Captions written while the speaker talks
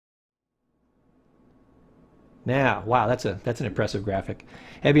Now, wow, that's an impressive graphic.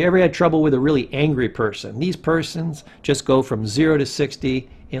 Have you ever had trouble with a really angry person? These persons just go from 0 to 60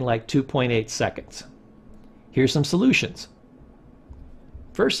 in like 2.8 seconds. Here's some solutions.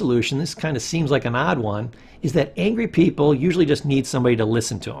 First solution, this kind of seems like an odd one, is that angry people usually just need somebody to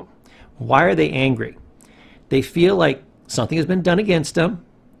listen to them. Why are they angry? They feel like something has been done against them.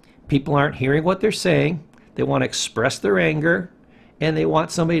 People aren't hearing what they're saying. They want to express their anger, and they want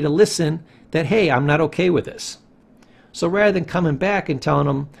somebody to listen that, hey, I'm not okay with this. So rather than coming back and telling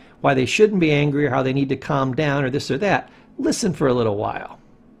them why they shouldn't be angry or how they need to calm down or this or that, listen for a little while.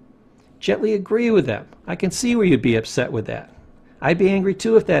 Gently agree with them. I can see where you'd be upset with that. I'd be angry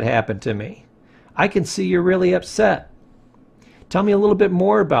too if that happened to me. I can see you're really upset. Tell me a little bit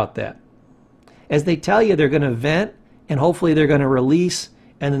more about that. As they tell you, they're going to vent, and hopefully they're going to release,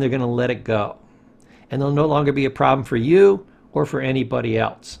 and then they're going to let it go. And they'll no longer be a problem for you or for anybody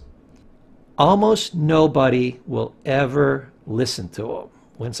else. Almost nobody will ever listen to them.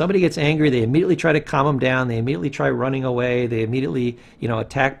 When somebody gets angry, they immediately try to calm them down. They immediately try running away. They immediately,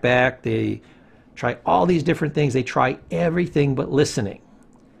 attack back. They try all these different things. They try everything but listening.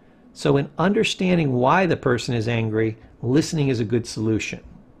 So in understanding why the person is angry, listening is a good solution.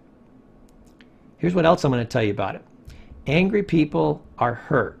 Here's what else I'm going to tell you about it. Angry people are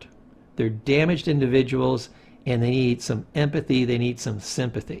hurt. They're damaged individuals, and they need some empathy. They need some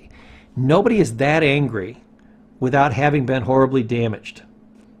sympathy. Nobody is that angry without having been horribly damaged.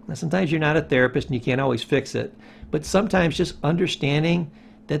 Now, sometimes you're not a therapist and you can't always fix it, but sometimes just understanding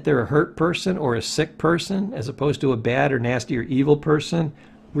that they're a hurt person or a sick person as opposed to a bad or nasty or evil person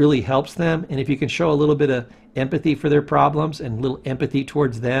really helps them. And if you can show a little bit of empathy for their problems and a little empathy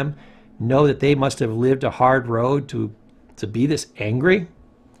towards them, know that they must have lived a hard road to be this angry,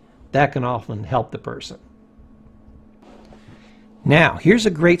 that can often help the person. Now, here's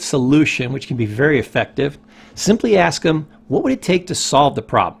a great solution which can be very effective. Simply ask them, what would it take to solve the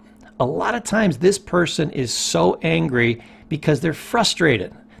problem? A lot of times this person is so angry because they're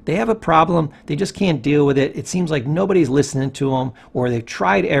frustrated. They have a problem, they just can't deal with it. It seems like nobody's listening to them, or they've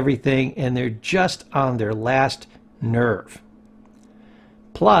tried everything and they're just on their last nerve.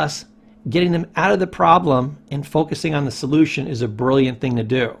 Plus, getting them out of the problem and focusing on the solution is a brilliant thing to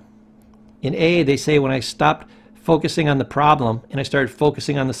do. In AA, they say when I stopped focusing on the problem and I started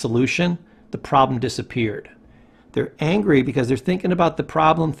focusing on the solution, the problem disappeared. They're angry because they're thinking about the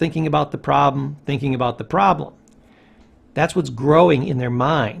problem, thinking about the problem, thinking about the problem. That's what's growing in their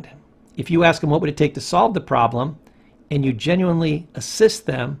mind. If you ask them what would it take to solve the problem and you genuinely assist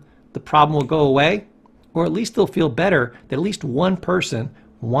them, the problem will go away, or at least they'll feel better that at least one person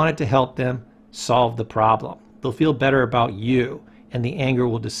wanted to help them solve the problem. They'll feel better about you, and the anger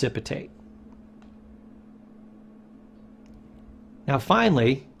will dissipate. Now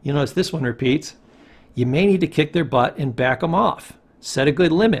finally, you notice this one repeats, you may need to kick their butt and back them off. Set a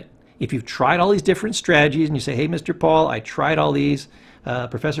good limit. If you've tried all these different strategies and you say, hey, Mr. Paul, I tried all these.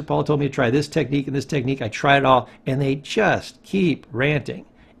 Professor Paul told me to try this technique and this technique. I tried it all, and they just keep ranting.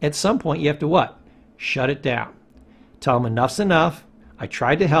 At some point, you have to what? Shut it down. Tell them enough's enough. I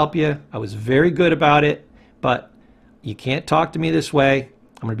tried to help you. I was very good about it, but you can't talk to me this way.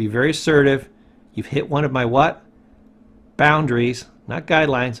 I'm going to be very assertive. You've hit one of my what? Boundaries, not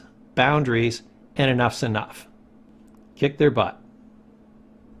guidelines, boundaries, and enough's enough. Kick their butt.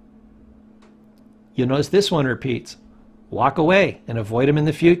 You'll notice this one repeats. Walk away and avoid them in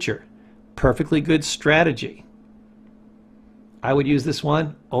the future. Perfectly good strategy. I would use this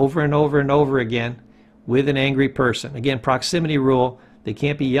one over and over and over again with an angry person. Again, proximity rule. They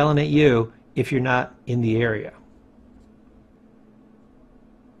can't be yelling at you if you're not in the area.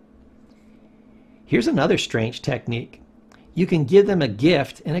 Here's another strange technique. You can give them a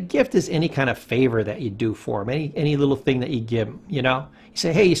gift, and a gift is any kind of favor that you do for them, any little thing that you give them, You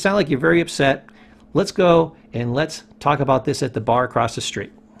say, hey, you sound like you're very upset. Let's go and let's talk about this at the bar across the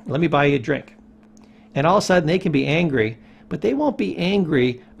street. Let me buy you a drink. And all of a sudden they can be angry, but they won't be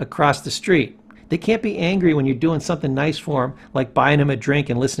angry across the street. They can't be angry when you're doing something nice for them, like buying them a drink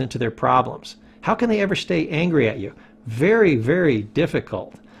and listening to their problems. How can they ever stay angry at you? Very, very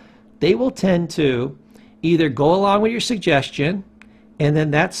difficult. They will tend to either go along with your suggestion, and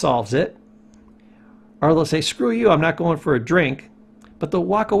then that solves it, or they'll say, screw you, I'm not going for a drink, but they'll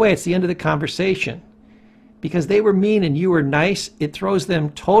walk away. It's the end of the conversation. Because they were mean and you were nice, it throws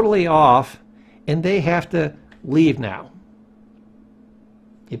them totally off, and they have to leave now.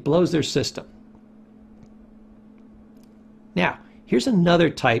 It blows their system. Now, here's another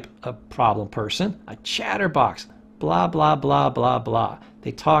type of problem person, a chatterbox. Blah, blah, blah, blah, blah.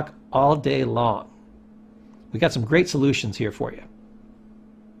 They talk all day long. We got some great solutions here for you.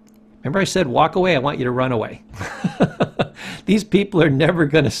 Remember I said walk away, I want you to run away. These people are never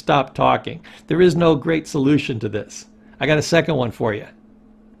going to stop talking. There is no great solution to this. I got a second one for you.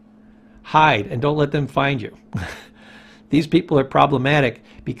 Hide and don't let them find you. These people are problematic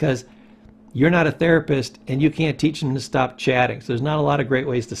because you're not a therapist and you can't teach them to stop chatting. So there's not a lot of great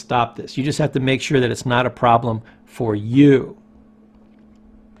ways to stop this. You just have to make sure that it's not a problem for you.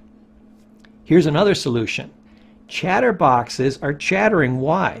 Here's another solution. Chatterboxes are chattering.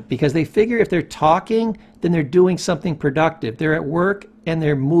 Why? Because they figure if they're talking, then they're doing something productive. They're at work and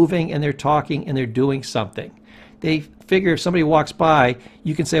they're moving and they're talking and they're doing something. They figure if somebody walks by,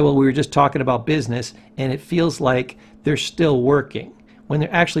 you can say, well, we were just talking about business, and it feels like they're still working, when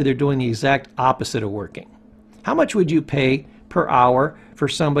they're doing the exact opposite of working. How much would you pay per hour for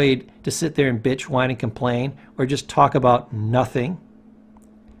somebody to sit there and bitch, whine, and complain, or just talk about nothing?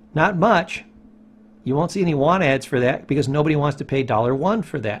 Not much. You won't see any want ads for that because nobody wants to pay $1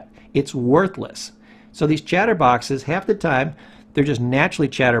 for that. It's worthless. So these chatterboxes, half the time, they're just naturally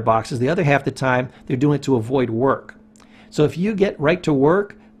chatterboxes. The other half the time, they're doing it to avoid work. So if you get right to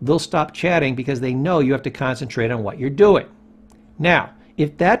work, they'll stop chatting because they know you have to concentrate on what you're doing. Now,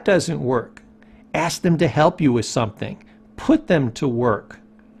 if that doesn't work, ask them to help you with something. Put them to work.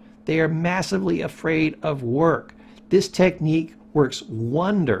 They are massively afraid of work. This technique works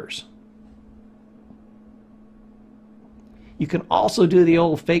wonders. You can also do the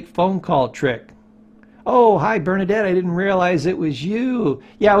old fake phone call trick. Oh, hi, Bernadette. I didn't realize it was you.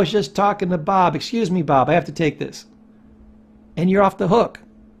 Yeah, I was just talking to Bob. Excuse me, Bob. I have to take this. And you're off the hook.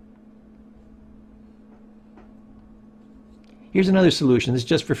 Here's another solution. This is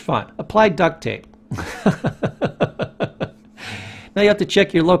just for fun. Apply duct tape. Now you have to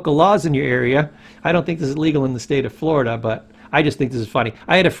check your local laws in your area. I don't think this is legal in the state of Florida, but I just think this is funny.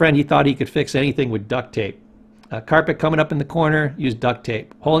 I had a friend, he thought he could fix anything with duct tape. Carpet coming up in the corner, use duct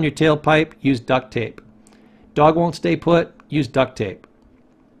tape. Hole in your tailpipe, use duct tape. Dog won't stay put, use duct tape.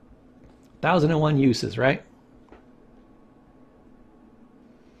 1,001 uses, right?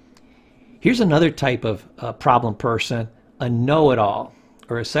 Here's another type of problem person, a know-it-all,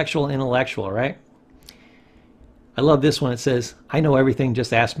 or a sexual intellectual, right? I love this one. It says, I know everything,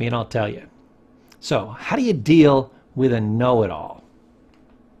 just ask me and I'll tell you. So, how do you deal with a know-it-all?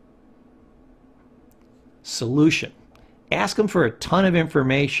 Solution. Ask them for a ton of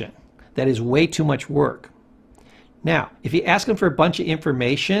information. That is way too much work. Now, if you ask them for a bunch of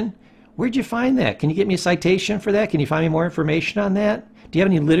information, where'd you find that? Can you get me a citation for that? Can you find me more information on that? Do you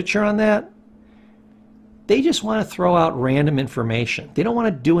have any literature on that? They just want to throw out random information. They don't want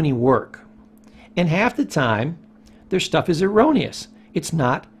to do any work. And half the time, their stuff is erroneous. It's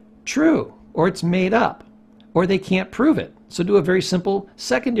not true, or it's made up, or they can't prove it. So do a very simple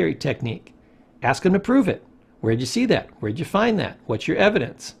secondary technique. Ask them to prove it. Where'd you see that? Where'd you find that? What's your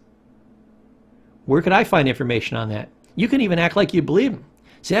evidence? Where could I find information on that? You can even act like you believe them.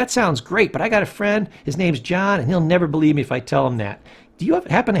 See, that sounds great, but I got a friend, his name's John, and he'll never believe me if I tell him that. Do you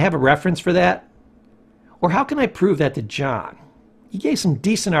happen to have a reference for that? Or how can I prove that to John? He gave some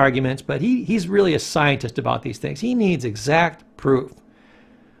decent arguments, but he's really a scientist about these things. He needs exact proof.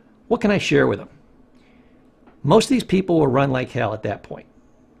 What can I share with him? Most of these people will run like hell at that point.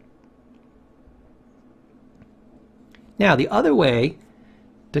 Now, the other way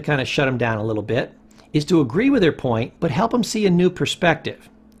to kind of shut them down a little bit is to agree with their point, but help them see a new perspective.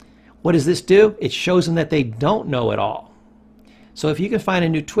 What does this do? It shows them that they don't know it all. So if you can find a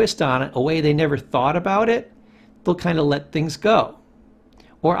new twist on it, a way they never thought about it, they'll kind of let things go.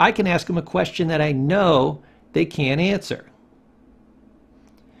 Or I can ask them a question that I know they can't answer.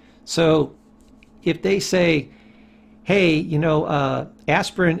 So if they say, hey, you know,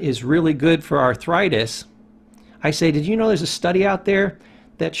 aspirin is really good for arthritis, I say, did you know there's a study out there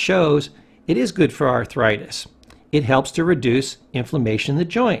that shows it is good for arthritis? It helps to reduce inflammation in the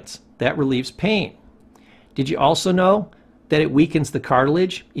joints. That relieves pain. Did you also know that it weakens the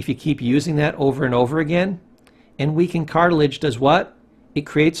cartilage if you keep using that over and over again? And weakened cartilage does what? It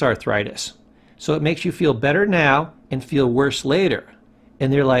creates arthritis. So it makes you feel better now and feel worse later.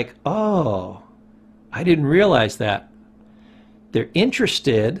 And they're like, oh, I didn't realize that. They're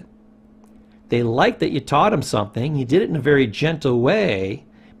interested. They like that you taught them something. You did it in a very gentle way.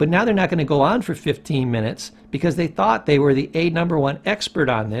 But now they're not going to go on for 15 minutes because they thought they were the #1 expert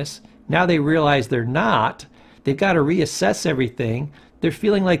on this. Now they realize they're not. They've got to reassess everything. They're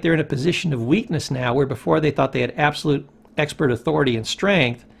feeling like they're in a position of weakness now, where before they thought they had absolute expert authority and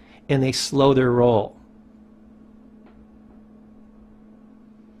strength, and they slow their roll.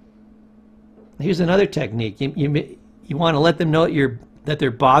 Here's another technique. You want to let them know that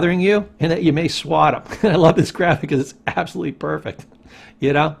they're bothering you and that you may swat them. I love this graphic because it's absolutely perfect.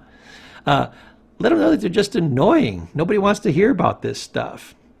 You know, Let them know that they're just annoying. Nobody wants to hear about this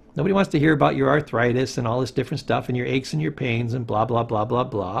stuff. Nobody wants to hear about your arthritis and all this different stuff and your aches and your pains and blah, blah, blah, blah,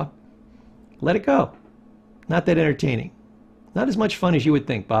 blah. Let it go. Not that entertaining. Not as much fun as you would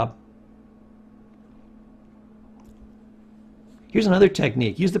think, Bob. Here's another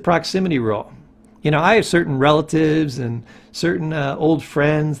technique. Use the proximity rule. I have certain relatives and certain old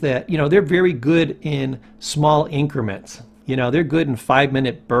friends that, they're very good in small increments. They're good in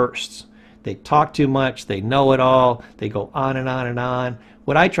 5-minute bursts. They talk too much. They know it all. They go on and on and on.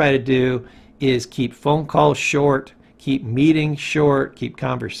 What I try to do is keep phone calls short, keep meetings short, keep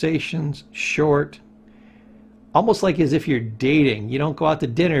conversations short. Almost like as if you're dating. You don't go out to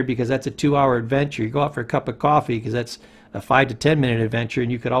dinner because that's a 2-hour adventure. You go out for a cup of coffee because that's a 5 to 10-minute adventure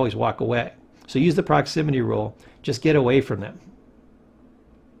and you could always walk away. So use the proximity rule. Just get away from them.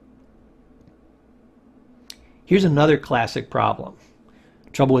 Here's another classic problem.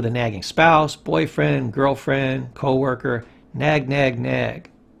 Trouble with a nagging spouse, boyfriend, girlfriend, coworker. Nag, nag, nag.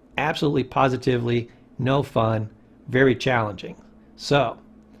 Absolutely, positively, no fun, very challenging. So,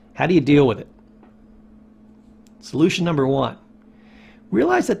 how do you deal with it? Solution number 1.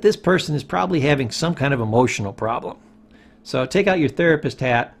 Realize that this person is probably having some kind of emotional problem. So take out your therapist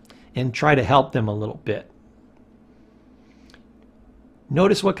hat and try to help them a little bit.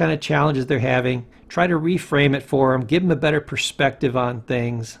 Notice what kind of challenges they're having. Try to reframe it for them. Give them a better perspective on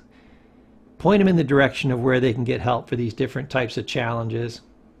things. Point them in the direction of where they can get help for these different types of challenges.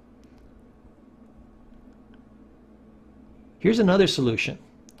 Here's another solution.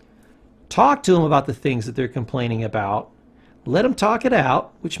 Talk to them about the things that they're complaining about. Let them talk it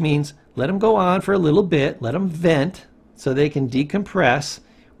out, which means let them go on for a little bit. Let them vent so they can decompress.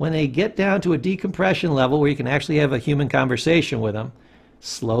 When they get down to a decompression level where you can actually have a human conversation with them,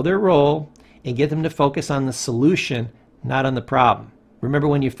 slow their roll and get them to focus on the solution, not on the problem. Remember,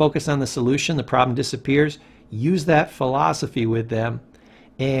 when you focus on the solution, the problem disappears. Use that philosophy with them,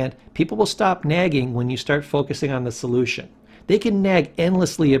 and people will stop nagging when you start focusing on the solution. They can nag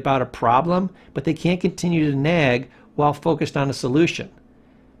endlessly about a problem, but they can't continue to nag while focused on a solution,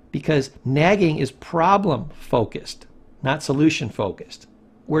 because nagging is problem focused, not solution focused.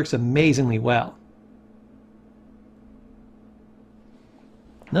 Works amazingly well.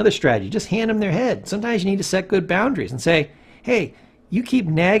 Another strategy, just hand them their head. Sometimes you need to set good boundaries and say, hey, you keep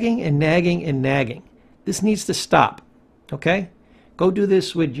nagging and nagging and nagging. This needs to stop, okay? Go do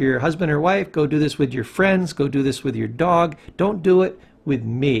this with your husband or wife. Go do this with your friends. Go do this with your dog. Don't do it with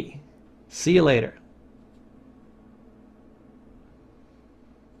me. See you later.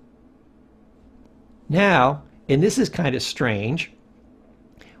 Now, and this is kind of strange,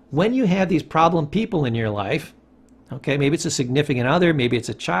 when you have these problem people in your life, okay, maybe it's a significant other, maybe it's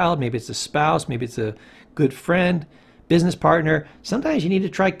a child, maybe it's a spouse, maybe it's a good friend, business partner, sometimes you need to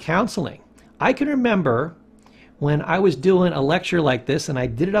try counseling. I can remember when I was doing a lecture like this and I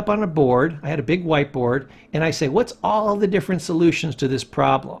did it up on a board, I had a big whiteboard, and I say, what's all the different solutions to this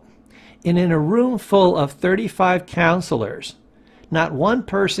problem? And in a room full of 35 counselors, not one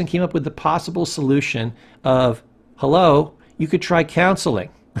person came up with the possible solution of, hello, you could try counseling.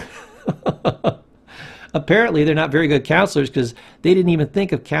 Apparently, they're not very good counselors because they didn't even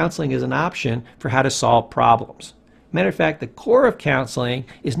think of counseling as an option for how to solve problems. Matter of fact, the core of counseling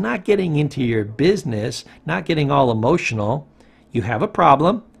is not getting into your business, not getting all emotional. You have a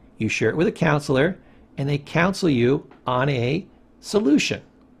problem, you share it with a counselor, and they counsel you on a solution,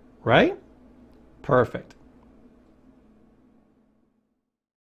 right? Perfect.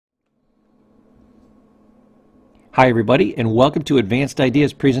 Hi, everybody, and welcome to Advanced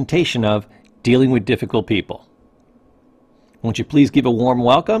Ideas presentation of Dealing with Difficult People. Won't you please give a warm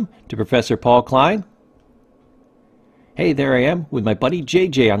welcome to Professor Paul Klein? Hey, there I am with my buddy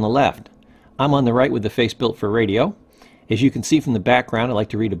JJ on the left. I'm on the right with the face built for radio. As you can see from the background, I like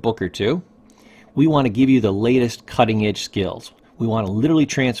to read a book or two. We want to give you the latest cutting edge skills. We want to literally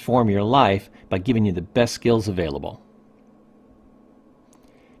transform your life by giving you the best skills available.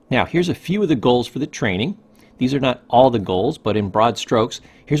 Now, here's a few of the goals for the training. These are not all the goals, but in broad strokes,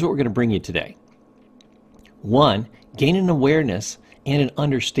 here's what we're going to bring you today. 1, gain an awareness and an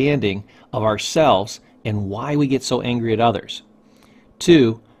understanding of ourselves and why we get so angry at others.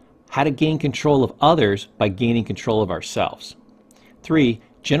 2, how to gain control of others by gaining control of ourselves. 3,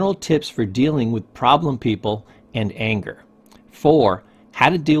 general tips for dealing with problem people and anger. 4, how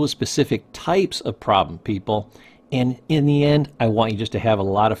to deal with specific types of problem people. And in the end, I want you just to have a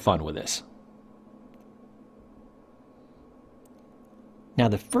lot of fun with this. Now,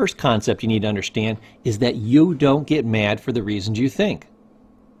 the first concept you need to understand is that you don't get mad for the reasons you think.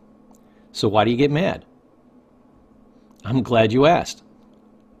 So why do you get mad? I'm glad you asked.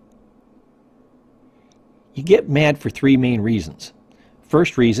 You get mad for three main reasons.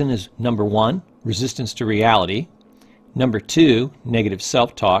 First reason is number one, resistance to reality. Number two, negative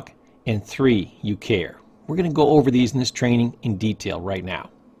self-talk. And three, you care. We're going to go over these in this training in detail right now.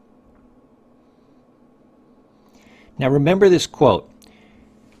 Now remember this quote,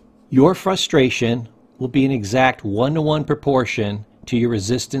 your frustration will be an exact one-to-one proportion to your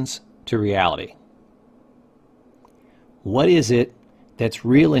resistance to reality. What is it that's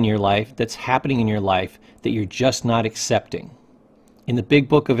real in your life, that's happening in your life, that you're just not accepting? In the big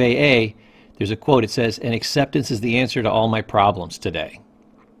book of AA, there's a quote, it says, and acceptance is the answer to all my problems today.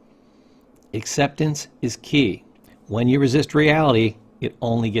 Acceptance is key. When you resist reality, it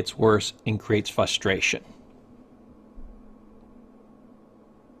only gets worse and creates frustration.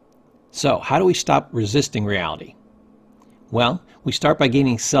 So, how do we stop resisting reality? Well, we start by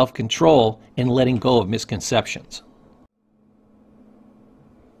gaining self-control and letting go of misconceptions.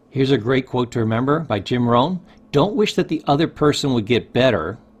 Here's a great quote to remember by Jim Rohn. Don't wish that the other person would get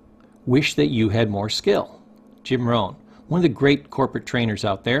better. Wish that you had more skill. Jim Rohn, one of the great corporate trainers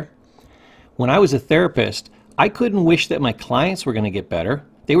out there. When I was a therapist, I couldn't wish that my clients were going to get better.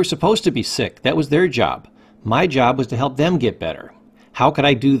 They were supposed to be sick. That was their job. My job was to help them get better. How could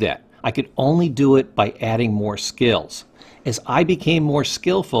I do that? I could only do it by adding more skills. As I became more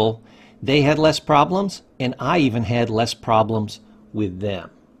skillful, they had less problems, and I even had less problems with them.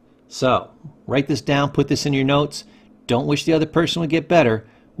 So, write this down, put this in your notes. Don't wish the other person would get better.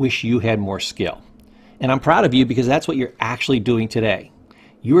 Wish you had more skill. And I'm proud of you because that's what you're actually doing today.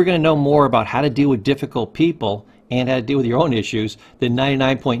 You are going to know more about how to deal with difficult people and how to deal with your own issues than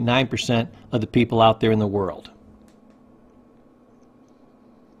 99.9% of the people out there in the world.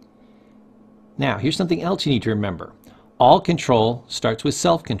 Now, here's something else you need to remember. All control starts with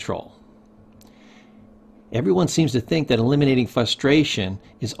self-control. Everyone seems to think that eliminating frustration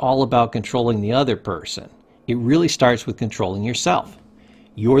is all about controlling the other person. It really starts with controlling yourself.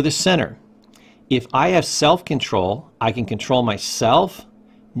 You're the center. If I have self-control, I can control myself.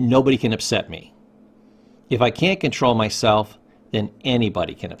 Nobody can upset me. If I can't control myself, then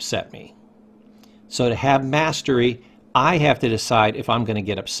anybody can upset me. So to have mastery, I have to decide if I'm going to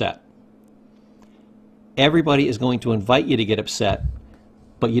get upset. Everybody is going to invite you to get upset,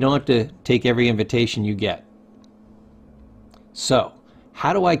 but you don't have to take every invitation you get. So,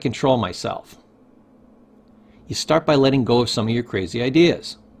 how do I control myself? You start by letting go of some of your crazy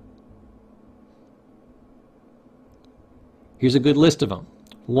ideas. Here's a good list of them.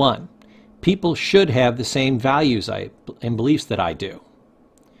 1. People should have the same values and beliefs that I do.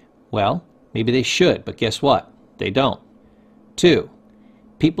 Well, maybe they should, but guess what? They don't. 2.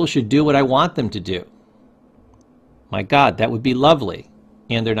 People should do what I want them to do. My God, that would be lovely,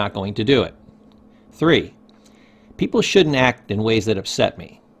 and they're not going to do it. 3. People shouldn't act in ways that upset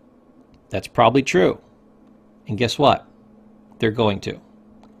me. That's probably true. And guess what? They're going to.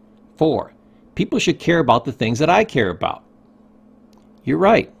 4. People should care about the things that I care about. You're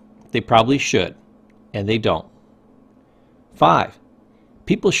right. They probably should, and they don't. 5.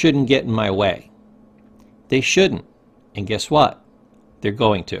 People shouldn't get in my way. They shouldn't, and guess what? They're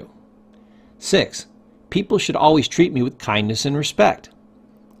going to. 6. People should always treat me with kindness and respect.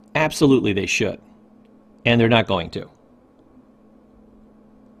 Absolutely they should, and they're not going to.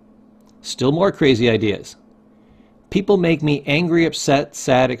 Still more crazy ideas. People make me angry, upset,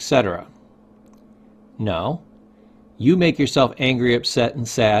 sad, etc. No. You make yourself angry, upset, and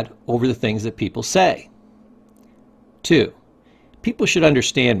sad over the things that people say. 2. People should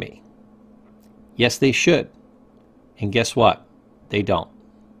understand me. Yes, they should. And guess what? They don't.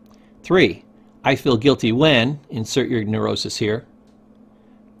 3. I feel guilty when, insert your neurosis here.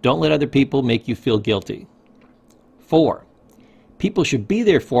 Don't let other people make you feel guilty. 4. People should be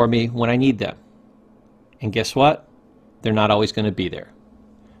there for me when I need them. And guess what? They're not always going to be there.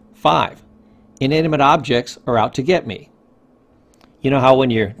 5. Inanimate objects are out to get me. You know how when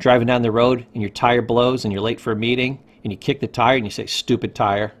you're driving down the road and your tire blows and you're late for a meeting and you kick the tire and you say, "Stupid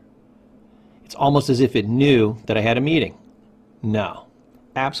tire"? It's almost as if it knew that I had a meeting. No,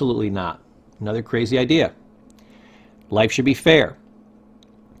 absolutely not. Another crazy idea. Life should be fair.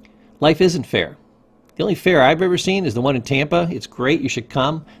 Life isn't fair. The only fair I've ever seen is the one in Tampa. It's great. You should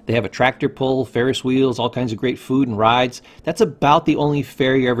come. They have a tractor pull, Ferris wheels, all kinds of great food and rides. That's about the only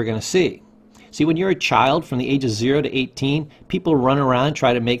fair you're ever going to see. See, when you're a child from the age of 0 to 18, people run around and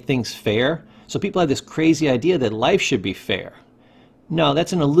try to make things fair. So people have this crazy idea that life should be fair. No,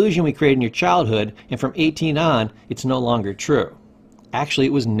 that's an illusion we created in your childhood, and from 18 on, it's no longer true. Actually,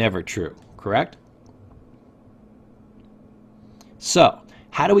 it was never true, correct? So,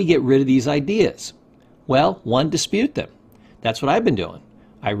 how do we get rid of these ideas? Well, 1, dispute them. That's what I've been doing.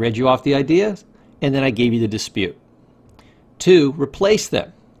 I read you off the ideas. and then I gave you the dispute. 2, replace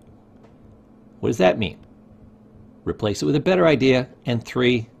them. What does that mean? Replace it with a better idea. And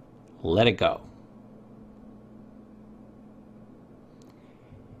 3, let it go.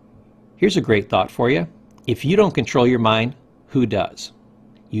 Here's a great thought for you. If you don't control your mind, who does?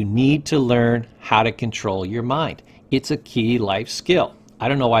 You need to learn how to control your mind. It's a key life skill. I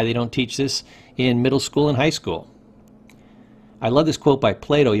don't know why they don't teach this in middle school and high school. I love this quote by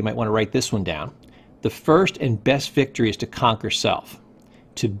Plato. You might want to write this one down. The first and best victory is to conquer self.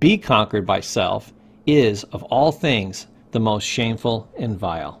 To be conquered by self is, of all things, the most shameful and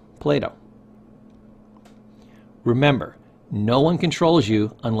vile. Plato. Remember, no one controls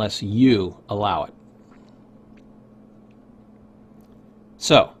you unless you allow it.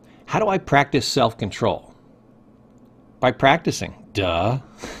 So, how do I practice self-control? By practicing. Duh.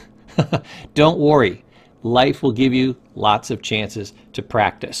 Don't worry. Life will give you lots of chances to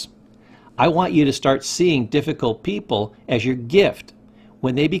practice. I want you to start seeing difficult people as your gift.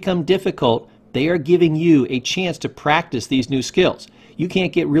 When they become difficult, they are giving you a chance to practice these new skills. You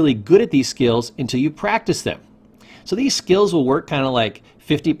can't get really good at these skills until you practice them. So these skills will work kind of like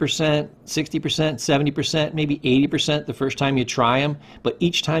 50%, 60%, 70%, maybe 80% the first time you try them, but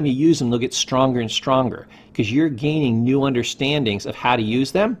each time you use them, they'll get stronger and stronger because you're gaining new understandings of how to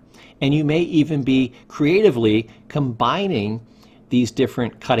use them, and you may even be creatively combining these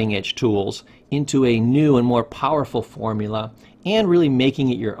different cutting-edge tools into a new and more powerful formula and really making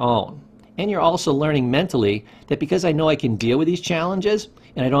it your own. And you're also learning mentally that because I know I can deal with these challenges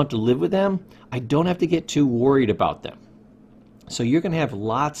and I don't have to live with them, I don't have to get too worried about them. So you're going to have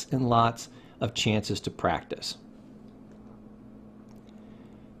lots and lots of chances to practice.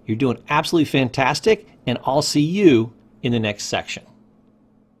 You're doing absolutely fantastic, and I'll see you in the next section.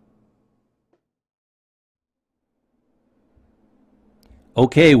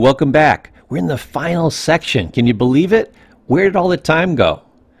 Okay, welcome back. We're in the final section. Can you believe it? Where did all the time go?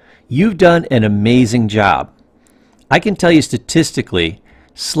 You've done an amazing job. I can tell you statistically,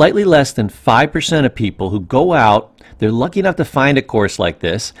 slightly less than 5% of people who go out, they're lucky enough to find a course like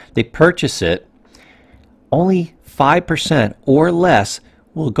this, they purchase it, only 5% or less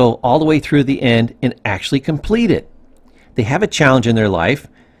will go all the way through the end and actually complete it. They have a challenge in their life,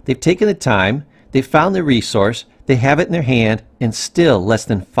 they've taken the time, they've found the resource, they have it in their hand, and still less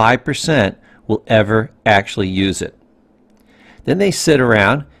than 5% will ever actually use it. Then they sit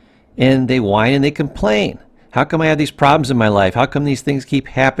around and they whine and they complain. How come I have these problems in my life? How come these things keep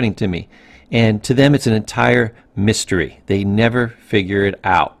happening to me? And to them, it's an entire mystery. They never figure it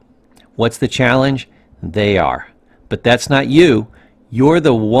out. What's the challenge? They are. But that's not you. You're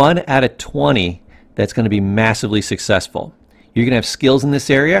the 1 out of 20 that's going to be massively successful. You're going to have skills in this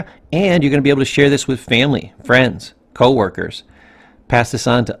area, and you're going to be able to share this with family, friends, coworkers. Pass this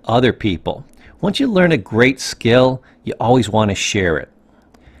on to other people. Once you learn a great skill, you always want to share it.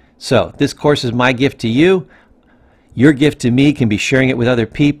 So this course is my gift to you. Your gift to me can be sharing it with other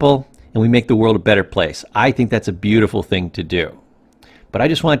people, and we make the world a better place. I think that's a beautiful thing to do. But I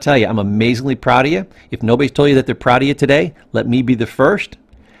just want to tell you, I'm amazingly proud of you. If nobody's told you that they're proud of you today, let me be the first.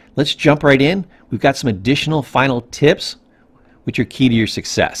 Let's jump right in. We've got some additional final tips which are key to your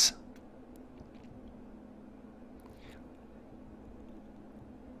success.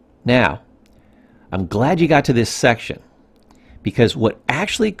 Now, I'm glad you got to this section, because what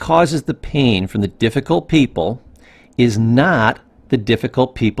actually causes the pain from the difficult people is not the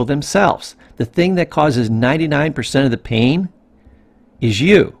difficult people themselves. The thing that causes 99% of the pain is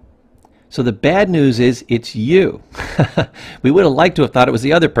you. So the bad news is it's you. We would have liked to have thought it was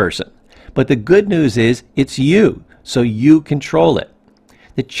the other person. But the good news is it's you, so you control it.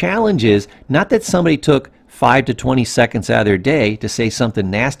 The challenge is not that somebody took 5 to 20 seconds out of their day to say something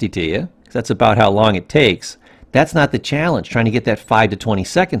nasty to you, because that's about how long it takes. That's not the challenge, trying to get that 5 to 20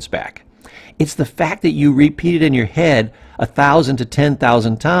 seconds back. It's the fact that you repeat it in your head 1,000 to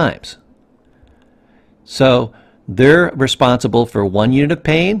 10,000 times. So they're responsible for 1 unit of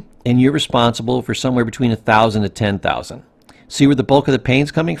pain, and you're responsible for somewhere between 1,000 to 10,000. See where the bulk of the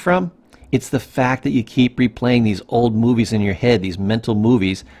pain's coming from? It's the fact that you keep replaying these old movies in your head, these mental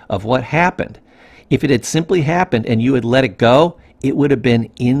movies of what happened. If it had simply happened and you had let it go, it would have been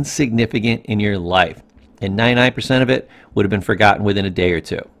insignificant in your life. And 99% of it would have been forgotten within a day or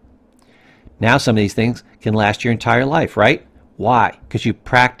two. Now some of these things can last your entire life, right? Why? Because you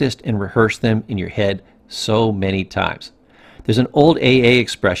practiced and rehearsed them in your head so many times. There's an old AA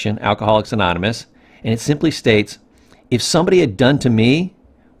expression, Alcoholics Anonymous, and it simply states, if somebody had done to me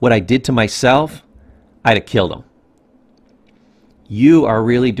what I did to myself, I'd have killed them. You are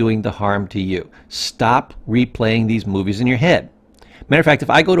really doing the harm to you. Stop replaying these movies in your head. Matter of fact, if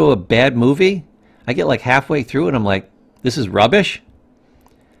I go to a bad movie, I get like halfway through and I'm like, this is rubbish.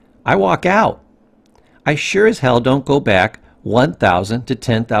 I walk out. I sure as hell don't go back 1,000 to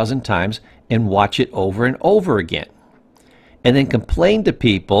 10,000 times and watch it over and over again. And then complain to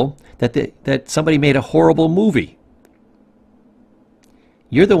people that somebody made a horrible movie.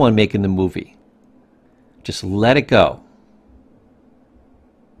 You're the one making the movie. Just let it go.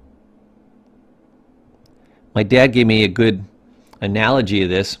 My dad gave me a good analogy of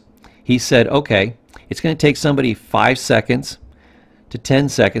this. He said, okay, it's going to take somebody 5 seconds to 10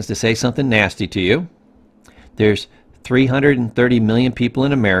 seconds to say something nasty to you. There's 330 million people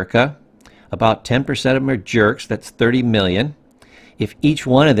in America. About 10% of them are jerks. That's 30 million. If each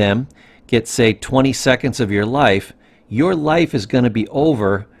one of them gets, say, 20 seconds of your life is going to be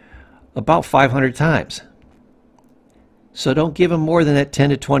over about 500 times. So don't give them more than that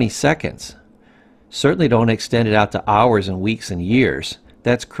 10 to 20 seconds. Certainly don't extend it out to hours and weeks and years.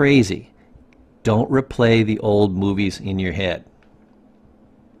 That's crazy. Don't replay the old movies in your head.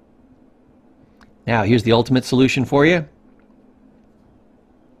 Now, here's the ultimate solution for you.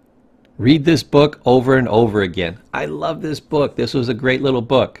 Read this book over and over again. I love this book. This was a great little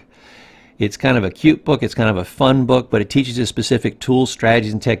book. It's kind of a cute book. It's kind of a fun book, but it teaches you specific tools,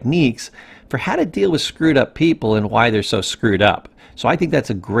 strategies, and techniques for how to deal with screwed up people and why they're so screwed up. So I think that's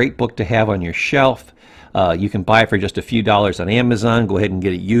a great book to have on your shelf. You can buy it for just a few dollars on Amazon. Go ahead and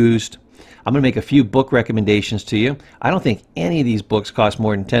get it used. I'm going to make a few book recommendations to you. I don't think any of these books cost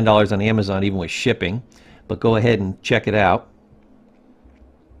more than $10 on Amazon, even with shipping, but go ahead and check it out.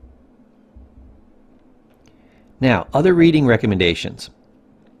 Now, other reading recommendations.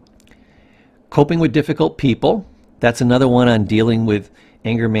 Coping with Difficult People. That's another one on dealing with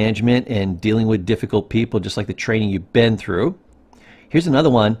anger management and dealing with difficult people, just like the training you've been through. Here's another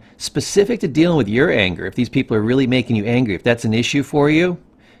one specific to dealing with your anger. If these people are really making you angry, if that's an issue for you,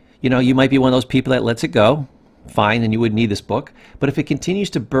 you know, you might be one of those people that lets it go. Fine, then you wouldn't need this book. But if it continues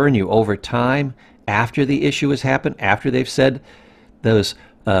to burn you over time, after the issue has happened, after they've said those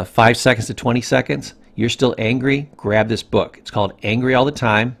 5 seconds to 20 seconds, you're still angry, grab this book. It's called Angry All the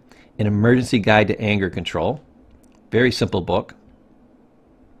Time, An Emergency Guide to Anger Control. Very simple book.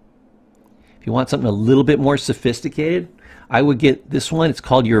 If you want something a little bit more sophisticated, I would get this one. It's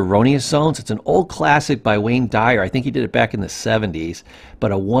called Your Erroneous Zones. It's an old classic by Wayne Dyer. I think he did it back in the 70s,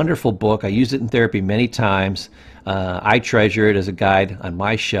 but a wonderful book. I used it in therapy many times. I treasure it as a guide on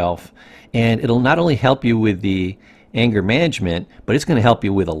my shelf, and it'll not only help you with the anger management, but it's going to help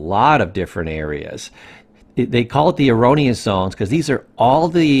you with a lot of different areas. They call it the erroneous zones because these are all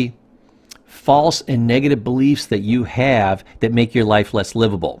the false and negative beliefs that you have that make your life less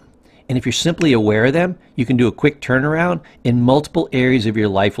livable. And if you're simply aware of them, you can do a quick turnaround and multiple areas of your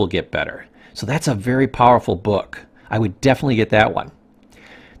life will get better. So that's a very powerful book. I would definitely get that one.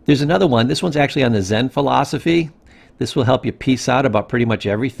 There's another one. This one's actually on the Zen philosophy. This will help you peace out about pretty much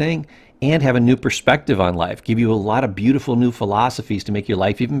everything and have a new perspective on life. Give you a lot of beautiful new philosophies to make your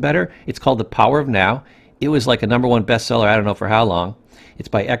life even better. It's called The Power of Now. It was like a #1 bestseller, I don't know for how long. It's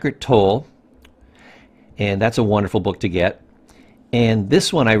by Eckhart Tolle, and that's a wonderful book to get. And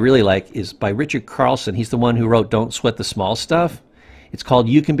this one I really like is by Richard Carlson. He's the one who wrote Don't Sweat the Small Stuff. It's called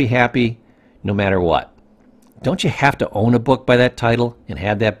You Can Be Happy No Matter What. Don't you have to own a book by that title and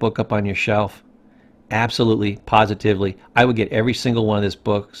have that book up on your shelf? Absolutely, positively. I would get every single one of these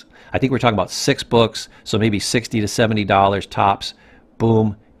books. I think we're talking about 6 books, so maybe $60 to $70 tops.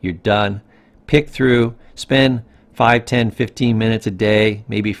 Boom, you're done. Pick through, spend 5, 10, 15 minutes a day,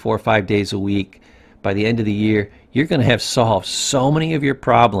 maybe 4 or 5 days a week. By the end of the year, you're going to have solved so many of your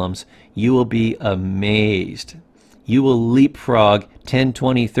problems, you will be amazed. You will leapfrog 10,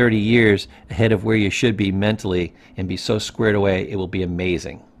 20, 30 years ahead of where you should be mentally and be so squared away, it will be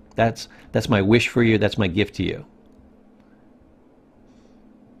amazing. That's my wish for you. That's my gift to you.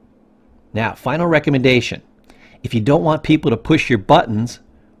 Now, final recommendation. If you don't want people to push your buttons,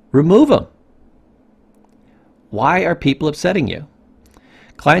 remove them. Why are people upsetting you?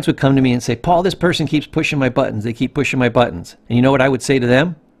 Clients would come to me and say, Paul, this person keeps pushing my buttons. They keep pushing my buttons. And you know what I would say to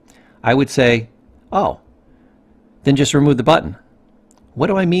them? I would say, oh, then just remove the button. What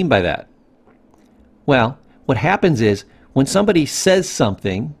do I mean by that? Well, what happens is when somebody says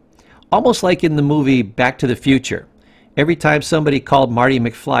something, almost like in the movie Back to the Future, every time somebody called Marty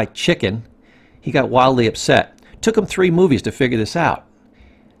McFly chicken, he got wildly upset. Took him 3 movies to figure this out.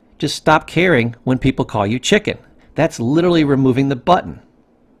 Just stop caring when people call you chicken. That's literally removing the button.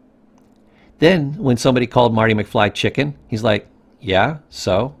 Then when somebody called Marty McFly chicken, he's like, yeah,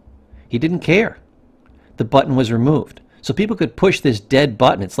 so? He didn't care. The button was removed. So people could push this dead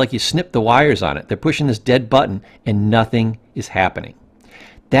button. It's like you snip the wires on it. They're pushing this dead button and nothing is happening.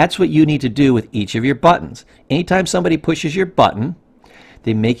 That's what you need to do with each of your buttons. Anytime somebody pushes your button,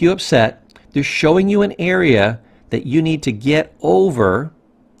 they make you upset, they're showing you an area that you need to get over,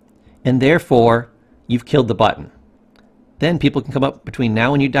 and therefore you've killed the button. Then people can come up between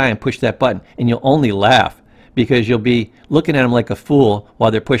now and you die and push that button, and you'll only laugh because you'll be looking at them like a fool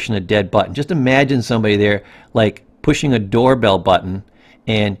while they're pushing a dead button. Just imagine somebody there like pushing a doorbell button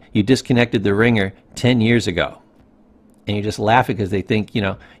and you disconnected the ringer 10 years ago. And you're just laughing because they think, you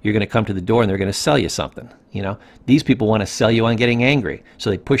know, you're going to come to the door and they're going to sell you something. You know, these people want to sell you on getting angry, so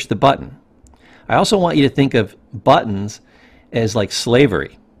they push the button. I also want you to think of buttons as like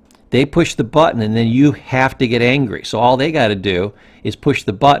slavery. They push the button and then you have to get angry. So all they got to do is push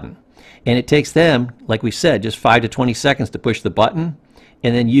the button. And it takes them, like we said, just 5 to 20 seconds to push the button.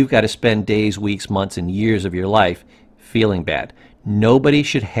 And then you've got to spend days, weeks, months, and years of your life feeling bad. Nobody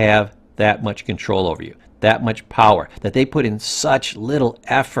should have that much control over you, that much power, that they put in such little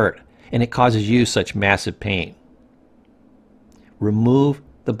effort and it causes you such massive pain. Remove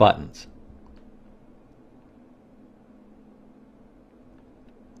the buttons.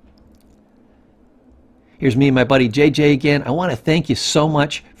 Here's me and my buddy JJ again. I want to thank you so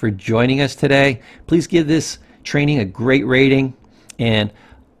much for joining us today. Please give this training a great rating. And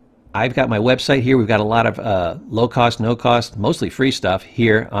I've got my website here. We've got a lot of low cost, no cost, mostly free stuff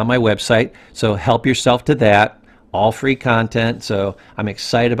here on my website. So help yourself to that. All free content. So I'm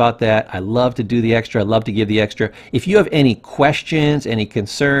excited about that. I love to do the extra. I love to give the extra. If you have any questions, any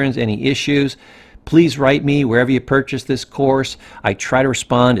concerns, any issues, please write me wherever you purchase this course. I try to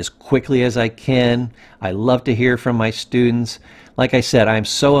respond as quickly as I can. I love to hear from my students. Like I said, I'm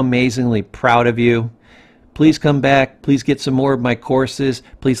so amazingly proud of you. Please come back. Please get some more of my courses.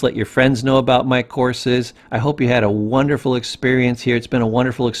 Please let your friends know about my courses. I hope you had a wonderful experience here. It's been a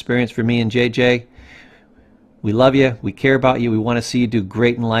wonderful experience for me and JJ. We love you. We care about you. We want to see you do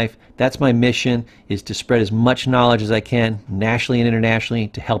great in life. That's my mission, is to spread as much knowledge as I can, nationally and internationally,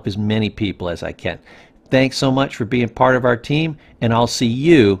 to help as many people as I can. Thanks so much for being part of our team, and I'll see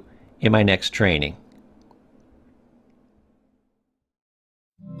you in my next training.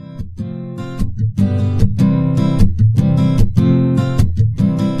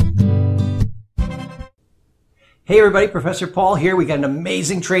 Hey everybody, Professor Paul here. We got an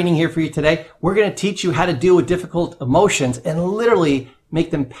amazing training here for you today. We're going to teach you how to deal with difficult emotions and literally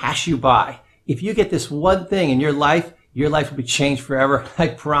make them pass you by. If you get this one thing in your life will be changed forever. I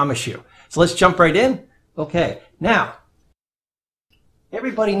promise you. So let's jump right in. Okay, now,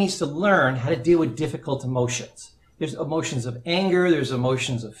 everybody needs to learn how to deal with difficult emotions. There's emotions of anger, there's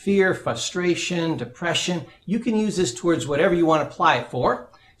emotions of fear, frustration, depression. You can use this towards whatever you want to apply it for.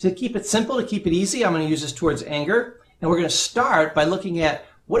 To keep it simple, to keep it easy, I'm going to use this towards anger. And we're going to start by looking at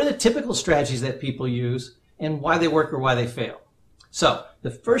what are the typical strategies that people use and why they work or why they fail. So the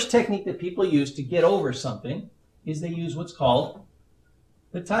first technique that people use to get over something is they use what's called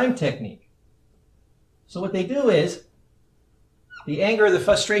the time technique. So what they do is the anger or the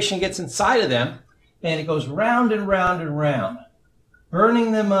frustration gets inside of them and it goes round and round and round,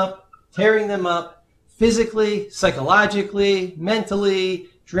 burning them up, tearing them up, physically, psychologically, mentally,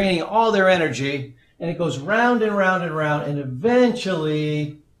 draining all their energy, and it goes round and round and round, and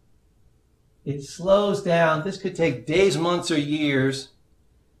eventually it slows down. This could take days, months, or years,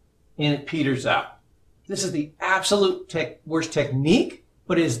 and it peters out. This is the absolute worst technique,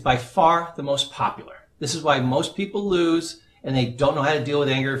 but it is by far the most popular. This is why most people lose, and they don't know how to deal with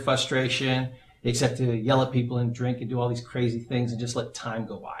anger and frustration, except to yell at people and drink and do all these crazy things and just let time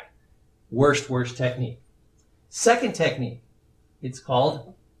go by. Worst technique. Second technique, it's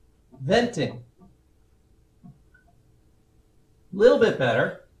called venting. Little bit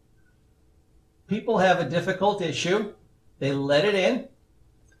better. People have a difficult issue. They let it in,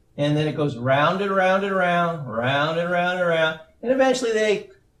 and then it goes round and round and round, round and round and round, and eventually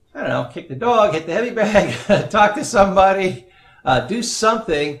they, I don't know, kick the dog, hit the heavy bag, talk to somebody, do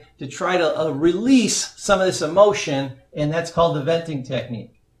something to try to release some of this emotion, and that's called the venting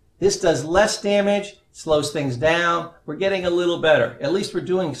technique. This does less damage, slows things down. We're getting a little better. At least we're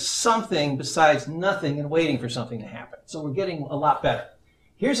doing something besides nothing and waiting for something to happen. So we're getting a lot better.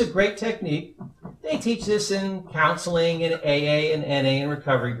 Here's a great technique. They teach this in counseling and AA and NA and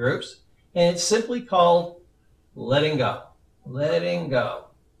recovery groups. And it's simply called letting go. Letting go.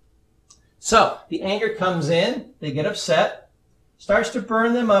 So the anger comes in, they get upset, starts to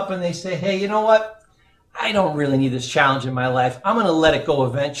burn them up, and they say, hey, you know what? I don't really need this challenge in my life. I'm going to let it go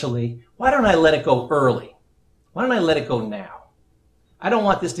eventually. Why don't I let it go early? Why don't I let it go now? I don't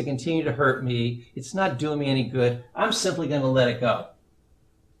want this to continue to hurt me. It's not doing me any good. I'm simply going to let it go.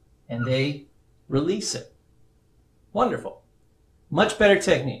 And they release it. Wonderful. Much better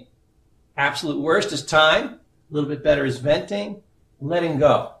technique. Absolute worst is time. A little bit better is venting, letting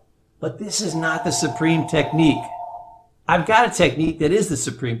go. But this is not the supreme technique. I've got a technique that is the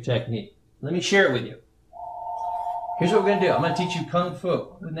supreme technique. Let me share it with you. Here's what we're going to do. I'm going to teach you Kung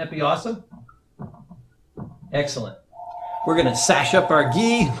Fu. Wouldn't that be awesome? Excellent. We're going to sash up our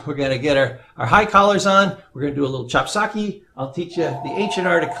gi. We're going to get our high collars on. We're going to do a little chopsaki. I'll teach you the ancient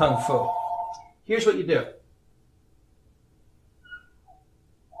art of Kung Fu. Here's what you do.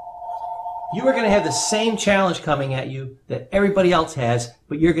 You are going to have the same challenge coming at you that everybody else has,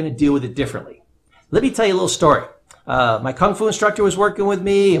 but you're going to deal with it differently. Let me tell you a little story. My Kung Fu instructor was working with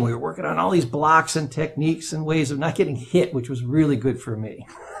me, and we were working on all these blocks and techniques and ways of not getting hit, which was really good for me.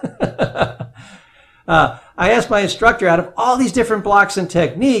 I asked my instructor, out of all these different blocks and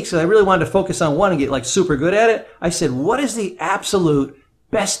techniques, and I really wanted to focus on one and get like super good at it, I said, what is the absolute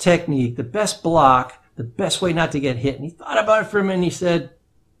best technique, the best block, the best way not to get hit? And he thought about it for a minute and he said,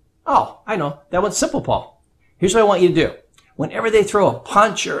 oh, I know. That one's simple, Paul. Here's what I want you to do. Whenever they throw a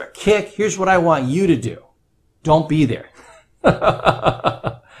punch or a kick, here's what I want you to do. Don't be there.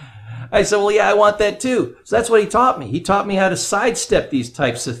 I said, well, yeah, I want that too. So that's what he taught me. He taught me how to sidestep these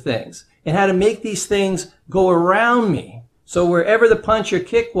types of things and how to make these things go around me. So wherever the punch or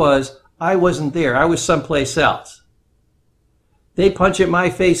kick was, I wasn't there. I was someplace else. They punch at my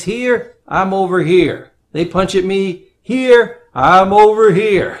face here, I'm over here. They punch at me here, I'm over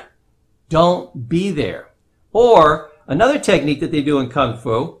here. Don't be there. Or another technique that they do in Kung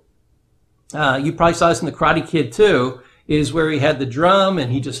Fu, you probably saw this in the Karate Kid too, is where he had the drum and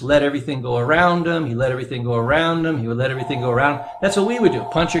he just let everything go around him. He let everything go around him. He would let everything go around. That's what we would do.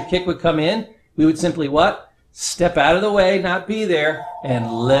 Punch or kick would come in. We would simply what? Step out of the way, not be there, and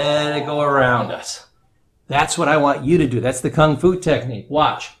let it go around us. That's what I want you to do. That's the Kung Fu technique.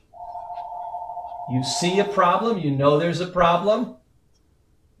 Watch. You see a problem. You know there's a problem.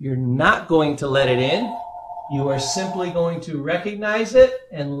 You're not going to let it in. You are simply going to recognize it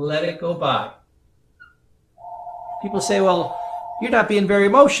and let it go by. People say, well, you're not being very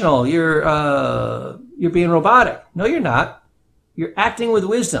emotional. You're being robotic. No, you're not. You're acting with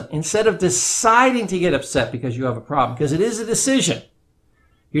wisdom. Instead of deciding to get upset because you have a problem, because it is a decision,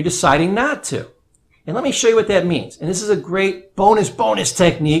 you're deciding not to. And let me show you what that means. And this is a great bonus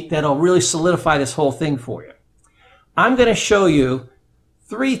technique that'll really solidify this whole thing for you. I'm going to show you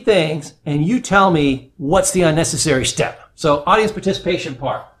 3 things, and you tell me what's the unnecessary step. So, audience participation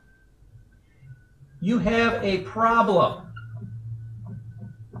part. You have a problem.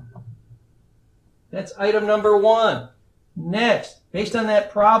 That's item number 1. Next, based on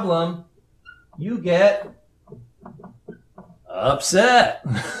that problem, you get upset.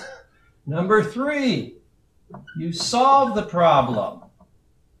 Number 3, you solve the problem.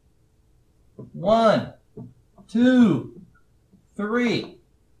 1, 2, 3.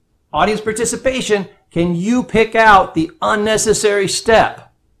 Audience participation, can you pick out the unnecessary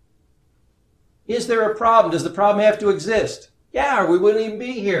step? Is there a problem? Does the problem have to exist? Yeah, or we wouldn't even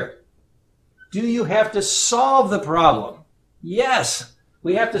be here. Do you have to solve the problem? Yes,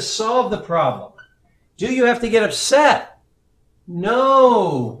 we have to solve the problem. Do you have to get upset?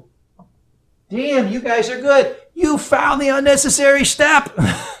 No. Damn, you guys are good. You found the unnecessary step.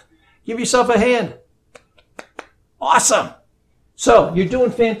 Give yourself a hand. Awesome. So, you're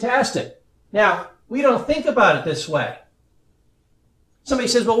doing fantastic. Now, we don't think about it this way. Somebody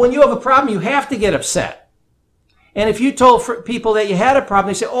says, well, when you have a problem, you have to get upset. And if you told people that you had a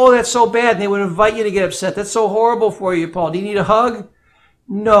problem, they say, oh, that's so bad, and they would invite you to get upset. That's so horrible for you, Paul. Do you need a hug?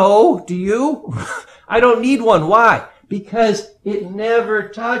 No. Do you? I don't need one. Why? Because it never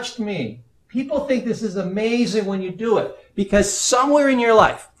touched me. People think this is amazing when you do it. Because somewhere in your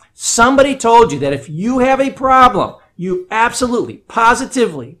life, somebody told you that if you have a problem, you absolutely,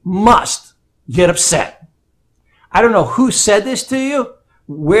 positively must get upset. I don't know who said this to you,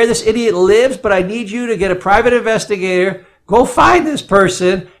 where this idiot lives, but I need you to get a private investigator, go find this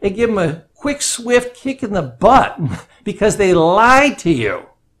person, and give them a quick, swift kick in the butt because they lied to you.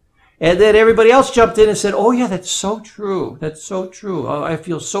 And then everybody else jumped in and said, oh, yeah, that's so true. That's so true. Oh, I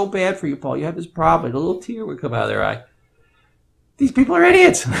feel so bad for you, Paul. You have this problem. A little tear would come out of their eye. These people are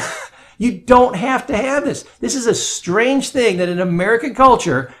idiots. You don't have to have this. This is a strange thing that in American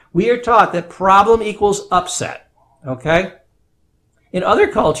culture, we are taught that problem equals upset. Okay? In other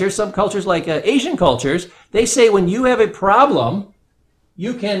cultures, some cultures like Asian cultures, they say when you have a problem,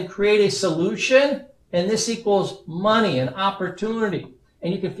 you can create a solution, and this equals money and opportunity.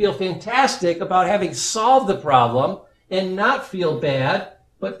 And you can feel fantastic about having solved the problem and not feel bad,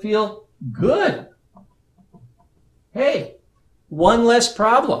 but feel good. Hey, one less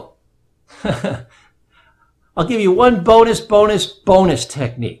problem. I'll give you one bonus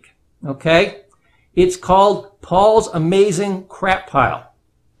technique, okay? It's called Paul's Amazing Crap Pile.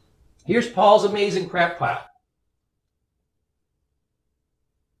 Here's Paul's Amazing Crap Pile.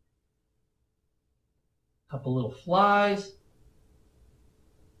 Couple little flies.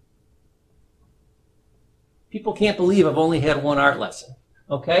 People can't believe I've only had one art lesson,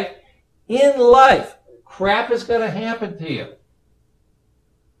 okay? In life, crap is going to happen to you.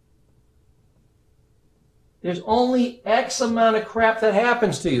 There's only X amount of crap that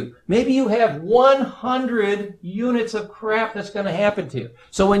happens to you. Maybe you have 100 units of crap that's going to happen to you.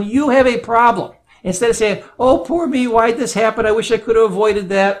 So when you have a problem, instead of saying, oh, poor me, why'd this happen? I wish I could have avoided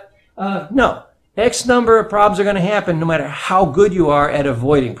that. No. X number of problems are going to happen no matter how good you are at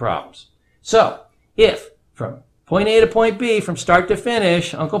avoiding problems. So if from point A to point B, from start to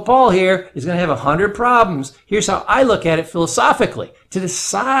finish, Uncle Paul here is going to have 100 problems. Here's how I look at it philosophically to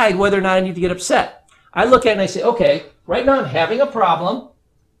decide whether or not I need to get upset. I look at it and I say, okay, right now I'm having a problem,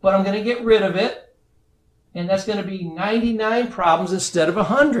 but I'm going to get rid of it. And that's going to be 99 problems instead of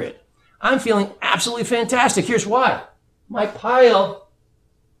 100. I'm feeling absolutely fantastic. Here's why. My pile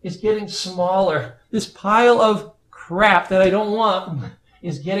is getting smaller. This pile of crap that I don't want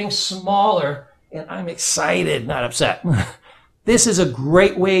is getting smaller. And I'm excited, not upset. This is a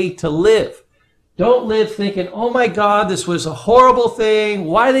great way to live. Don't live thinking, oh my God, this was a horrible thing.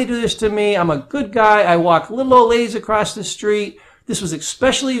 Why do they do this to me? I'm a good guy. I walk little old ladies across the street. This was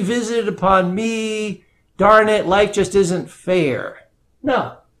especially visited upon me. Darn it, life just isn't fair.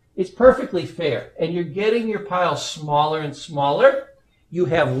 No, it's perfectly fair. And you're getting your pile smaller and smaller. You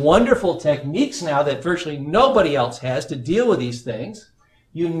have wonderful techniques now that virtually nobody else has to deal with these things.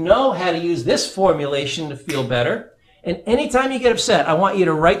 You know how to use this formulation to feel better. And anytime you get upset, I want you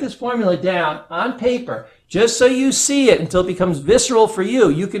to write this formula down on paper just so you see it until it becomes visceral for you.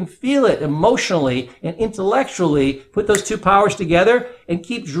 You can feel it emotionally and intellectually. Put those two powers together and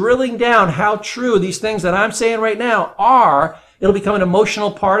keep drilling down how true these things that I'm saying right now are. It'll become an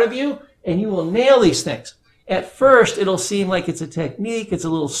emotional part of you and you will nail these things. At first, it'll seem like it's a technique. It's a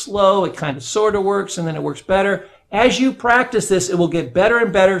little slow. It kind of sort of works and then it works better. As you practice this, it will get better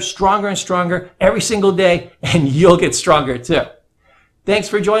and better, stronger and stronger every single day, and you'll get stronger too. Thanks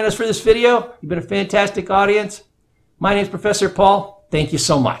for joining us for this video. You've been a fantastic audience. My name is Professor Paul. Thank you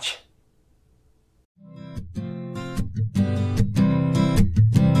so much.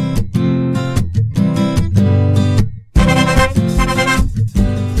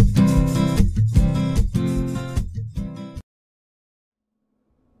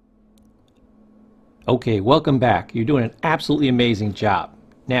 Okay, welcome back. You're doing an absolutely amazing job.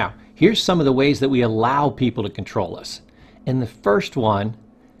 Now, here's some of the ways that we allow people to control us. And the first one,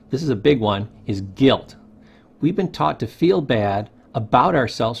 this is a big one, is guilt. We've been taught to feel bad about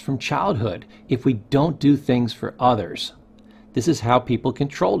ourselves from childhood if we don't do things for others. This is how people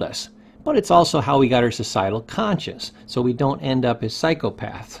controlled us. But it's also how we got our societal conscience, so we don't end up as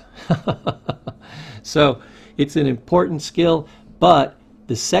psychopaths. So it's an important skill, but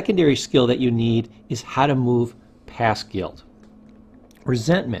the secondary skill that you need is how to move past guilt.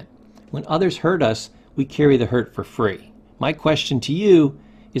 Resentment. When others hurt us, we carry the hurt for free. My question to you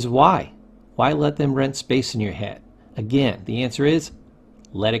is why? Why let them rent space in your head? Again, the answer is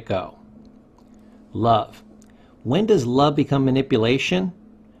let it go. Love. When does love become manipulation?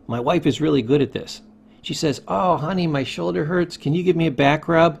 My wife is really good at this. She says, oh, honey, my shoulder hurts. Can you give me a back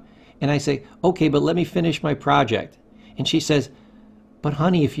rub? And I say, okay, but let me finish my project. And she says, but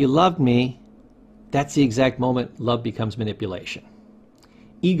honey, if you loved me, that's the exact moment love becomes manipulation.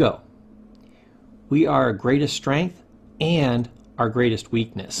 Ego. We are our greatest strength and our greatest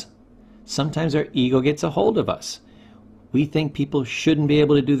weakness. Sometimes our ego gets a hold of us. We think people shouldn't be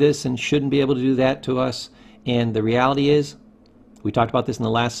able to do this and shouldn't be able to do that to us. And the reality is, we talked about this in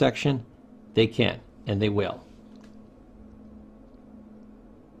the last section, they can and they will.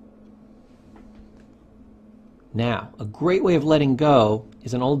 Now, a great way of letting go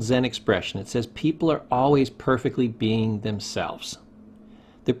is an old Zen expression. It says people are always perfectly being themselves.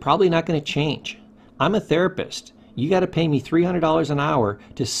 They're probably not going to change. I'm a therapist. You got to pay me $300 an hour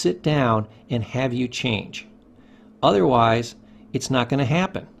to sit down and have you change. Otherwise, it's not going to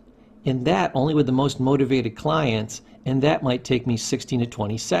happen. And that only with the most motivated clients, and that might take me 16 to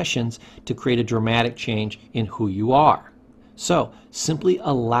 20 sessions to create a dramatic change in who you are. So, simply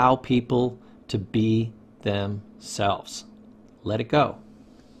allow people to be themselves. Let it go.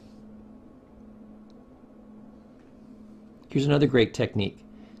 Here's another great technique.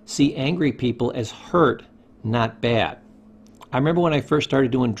 See angry people as hurt, not bad. I remember when I first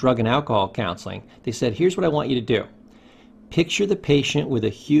started doing drug and alcohol counseling, they said, here's what I want you to do. Picture the patient with a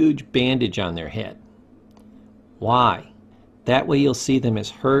huge bandage on their head. Why? That way you'll see them as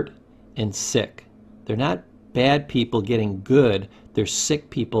hurt and sick. They're not bad people getting good, they're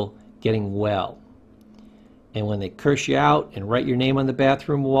sick people getting well. And when they curse you out and write your name on the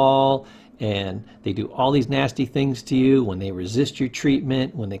bathroom wall, and they do all these nasty things to you, when they resist your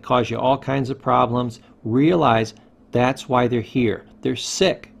treatment, when they cause you all kinds of problems, realize that's why they're here. They're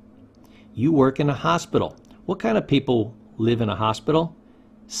sick. You work in a hospital. What kind of people live in a hospital?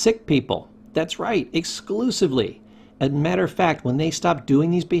 Sick people. That's right, exclusively. As a matter of fact, when they stop doing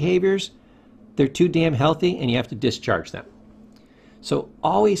these behaviors, they're too damn healthy and you have to discharge them. So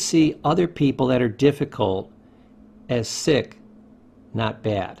always see other people that are difficult as sick, not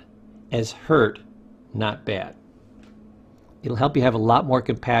bad. As hurt, not bad. It'll help you have a lot more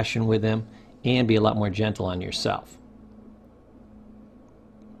compassion with them and be a lot more gentle on yourself.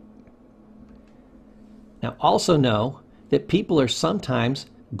 Now also know that people are sometimes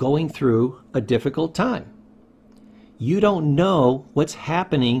going through a difficult time. You don't know what's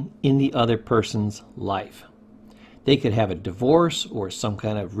happening in the other person's life. They could have a divorce or some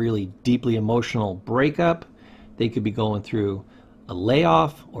kind of really deeply emotional breakup. They could be going through a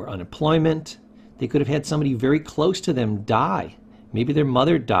layoff or unemployment. They could have had somebody very close to them die. Maybe their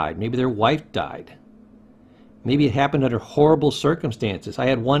mother died. Maybe their wife died. Maybe it happened under horrible circumstances. I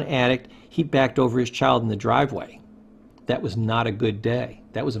had one addict, he backed over his child in the driveway. That was not a good day.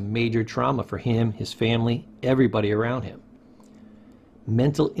 That was a major trauma for him, his family, everybody around him.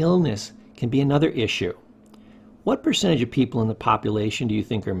 Mental illness can be another issue. What percentage of people in the population do you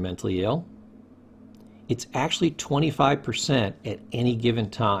think are mentally ill? It's actually 25% at any given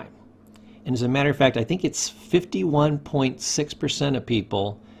time. And as a matter of fact, I think it's 51.6% of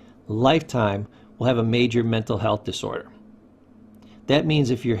people lifetime will have a major mental health disorder. That means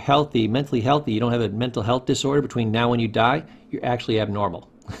if you're healthy, mentally healthy, you don't have a mental health disorder between now and you die, you're actually abnormal.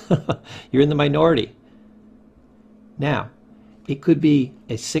 You're in the minority. Now, it could be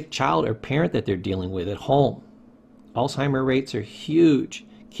a sick child or parent that they're dealing with at home. Alzheimer's rates are huge.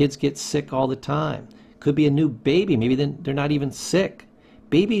 Kids get sick all the time. Could be a new baby. Maybe then they're not even sick.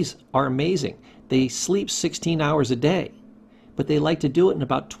 Babies are amazing. They sleep 16 hours a day, but they like to do it in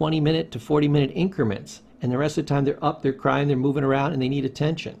about 20-minute to 40-minute increments. And the rest of the time they're up, they're crying, they're moving around, and they need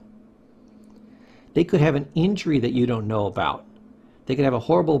attention. They could have an injury that you don't know about. They could have a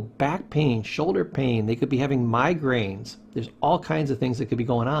horrible back pain, shoulder pain. They could be having migraines. There's all kinds of things that could be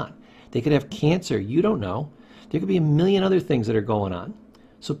going on. They could have cancer. You don't know. There could be a million other things that are going on.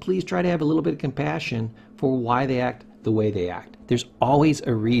 So please try to have a little bit of compassion for why they act the way they act. There's always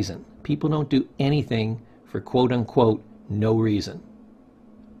a reason. People don't do anything for quote-unquote no reason.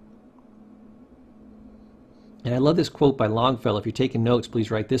 And I love this quote by Longfellow. If you're taking notes,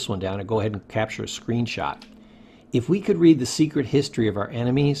 please write this one down or go ahead and capture a screenshot. If we could read the secret history of our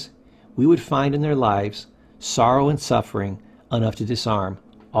enemies, we would find in their lives sorrow and suffering enough to disarm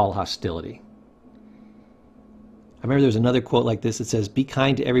all hostility. I remember there was another quote like this that says, "Be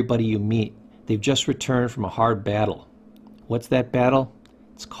kind to everybody you meet. They've just returned from a hard battle." What's that battle?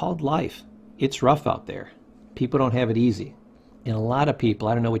 It's called life. It's rough out there. People don't have it easy. And a lot of people,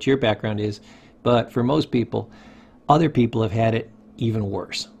 I don't know what your background is, but for most people, other people have had it even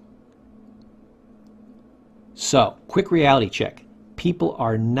worse. So, quick reality check. People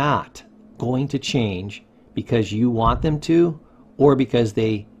are not going to change because you want them to or because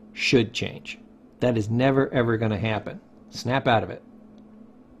they should change. That is never, ever going to happen. Snap out of it.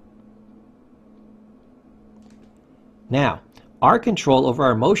 Now, our control over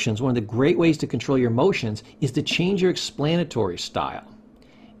our emotions, one of the great ways to control your emotions is to change your explanatory style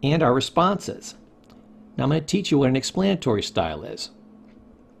and our responses. Now I'm going to teach you what an explanatory style is.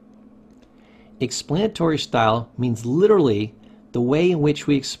 Explanatory style means literally the way in which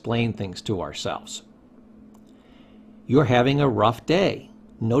we explain things to ourselves. You're having a rough day.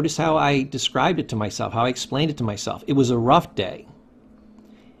 Notice how I described it to myself, how I explained it to myself. It was a rough day.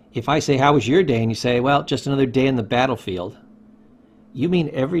 If I say, "How was your day?" and you say, "Well, just another day in the battlefield," you mean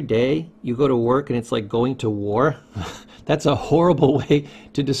every day you go to work and it's like going to war? That's a horrible way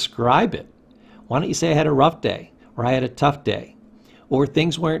to describe it. Why don't you say, "I had a rough day," or "I had a tough day," or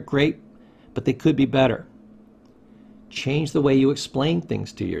 "Things weren't great, but they could be better." Change the way you explain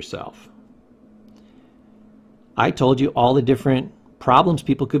things to yourself. I told you all the different problems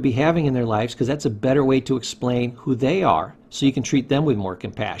people could be having in their lives because that's a better way to explain who they are so you can treat them with more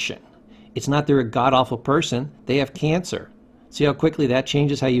compassion. It's not they're a god-awful person, they have cancer. See how quickly that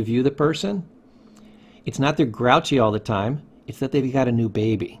changes how you view the person? It's not they're grouchy all the time, it's that they've got a new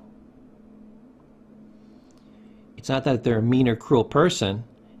baby. It's not that they're a mean or cruel person,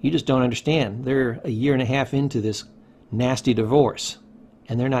 you just don't understand. They're a year and a half into this nasty divorce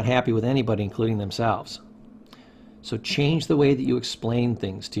and they're not happy with anybody, including themselves. So change the way that you explain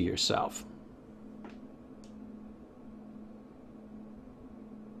things to yourself.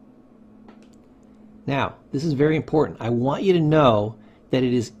 Now, this is very important. I want you to know that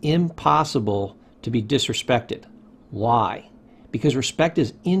it is impossible to be disrespected. Why? Because respect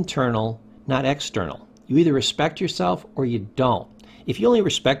is internal, not external. You either respect yourself or you don't. If you only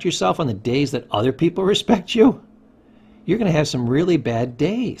respect yourself on the days that other people respect you, you're going to have some really bad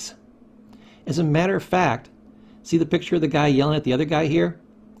days. As a matter of fact, see the picture of the guy yelling at the other guy here?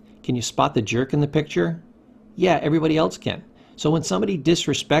 Can you spot the jerk in the picture? Yeah, everybody else can. So when somebody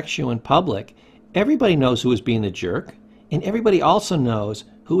disrespects you in public, everybody knows who is being the jerk, and everybody also knows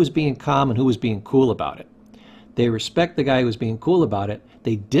who is being calm and who is being cool about it. They respect the guy who is being cool about it.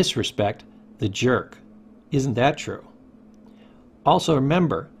 They disrespect the jerk. Isn't that true? Also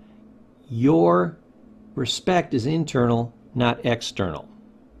remember, your respect is internal, not external.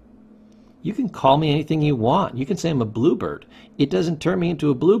 You can call me anything you want. You can say I'm a bluebird. It doesn't turn me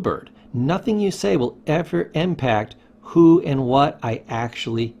into a bluebird. Nothing you say will ever impact who and what I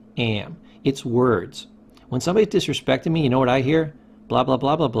actually am. It's words. When somebody's disrespecting me, you know what I hear? Blah, blah,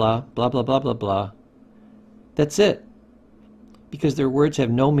 blah, blah, blah, blah, blah, blah, blah, blah. That's it. Because their words have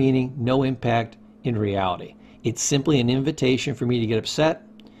no meaning, no impact in reality. It's simply an invitation for me to get upset,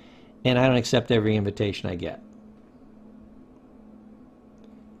 and I don't accept every invitation I get.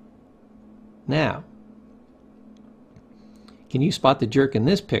 Now, can you spot the jerk in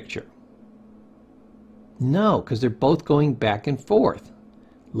this picture? No, because they're both going back and forth.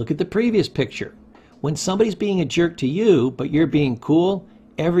 Look at the previous picture. When somebody's being a jerk to you, but you're being cool,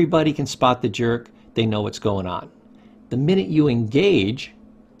 everybody can spot the jerk. They know what's going on. The minute you engage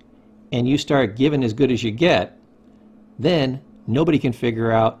and you start giving as good as you get, then nobody can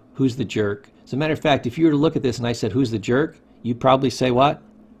figure out who's the jerk. As a matter of fact, if you were to look at this and I said, who's the jerk? You'd probably say what?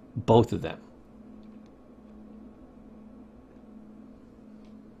 Both of them.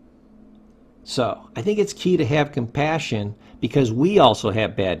 So I think it's key to have compassion because we also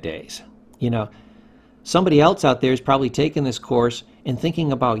have bad days. You know, somebody else out there is probably taking this course and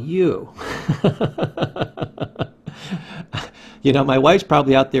thinking about you. You know, my wife's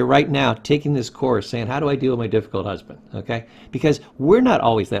probably out there right now taking this course saying, how do I deal with my difficult husband? Okay? Because we're not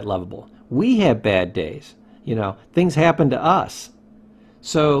always that lovable. We have bad days. You know, things happen to us.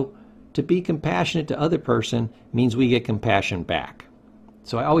 So to be compassionate to other person means we get compassion back.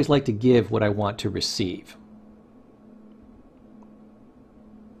 So I always like to give what I want to receive.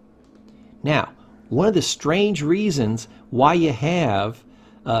 Now, one of the strange reasons why you have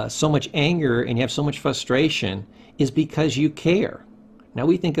so much anger and you have so much frustration is because you care. Now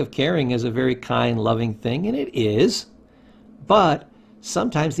we think of caring as a very kind, loving thing, and it is, but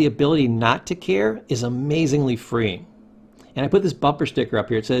sometimes the ability not to care is amazingly freeing. And I put this bumper sticker up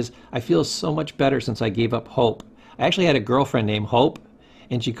here. It says, I feel so much better since I gave up hope. I actually had a girlfriend named Hope,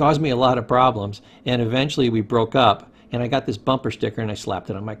 and she caused me a lot of problems, and eventually we broke up, and I got this bumper sticker and I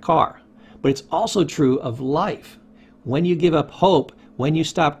slapped it on my car. But it's also true of life. When you give up hope, when you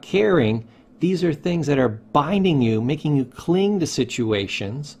stop caring, these are things that are binding you, making you cling to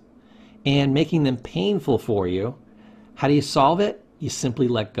situations and making them painful for you. How do you solve it? You simply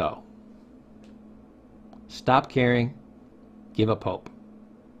let go. Stop caring, give up hope.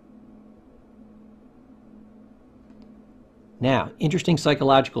 Now, interesting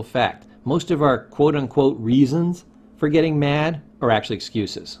psychological fact. Most of our quote-unquote reasons for getting mad are actually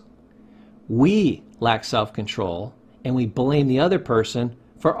excuses. We lack self-control and we blame the other person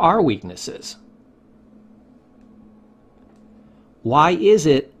for our weaknesses. Why is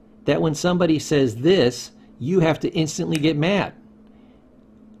it that when somebody says this, you have to instantly get mad?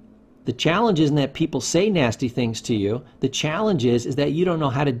 The challenge isn't that people say nasty things to you. The challenge is that you don't know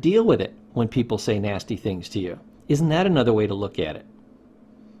how to deal with it when people say nasty things to you. Isn't that another way to look at it?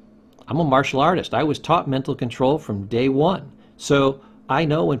 I'm a martial artist. I was taught mental control from day one. So I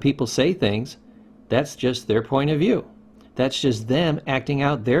know when people say things, that's just their point of view. That's just them acting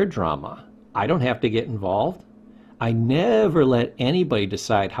out their drama. I don't have to get involved. I never let anybody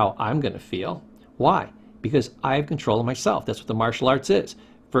decide how I'm going to feel. Why? Because I have control of myself. That's what the martial arts is.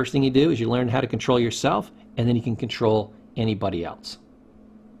 First thing you do is you learn how to control yourself, and then you can control anybody else.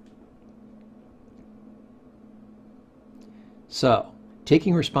 So,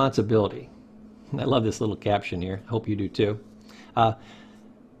 taking responsibility. I love this little caption here. I hope you do too.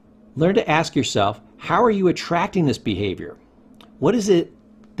 Learn to ask yourself, how are you attracting this behavior? What is it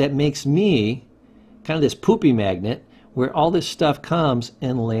that makes me kind of this poopy magnet where all this stuff comes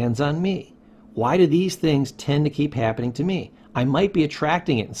and lands on me? Why do these things tend to keep happening to me? I might be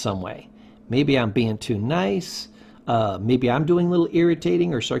attracting it in some way. Maybe I'm being too nice. Maybe I'm doing little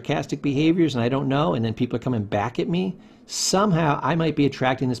irritating or sarcastic behaviors and I don't know, and then people are coming back at me. Somehow I might be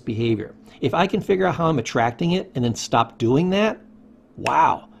attracting this behavior. If I can figure out how I'm attracting it and then stop doing that,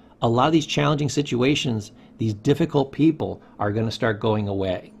 wow, a lot of these challenging situations, these difficult people are going to start going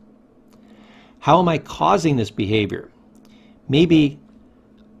away. How am I causing this behavior? Maybe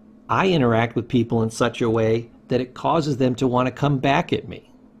I interact with people in such a way that it causes them to want to come back at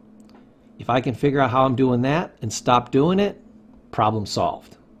me. If I can figure out how I'm doing that and stop doing it, problem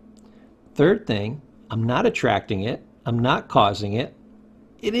solved. Third thing, I'm not attracting it, I'm not causing it.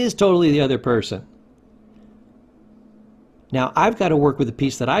 It is totally the other person. Now I've got to work with the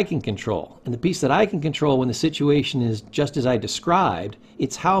piece that I can control. And the piece that I can control when the situation is just as I described,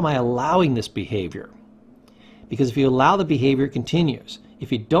 it's how am I allowing this behavior? Because if you allow the behavior, it continues.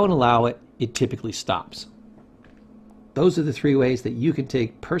 If you don't allow it, it typically stops. Those are the 3 ways that you can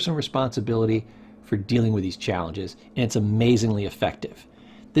take personal responsibility for dealing with these challenges, and it's amazingly effective.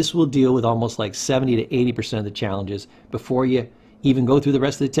 This will deal with almost like 70 to 80% of the challenges before you even go through the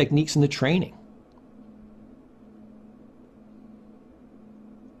rest of the techniques and the training.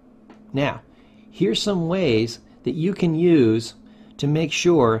 Now, here's some ways that you can use to make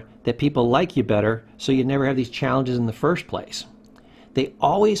sure that people like you better so you never have these challenges in the first place. They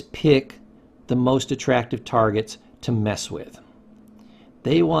always pick the most attractive targets to mess with.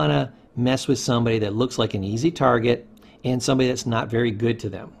 They want to mess with somebody that looks like an easy target and somebody that's not very good to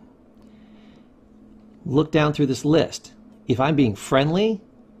them. Look down through this list. If I'm being friendly,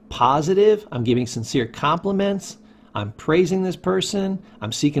 positive, I'm giving sincere compliments, I'm praising this person,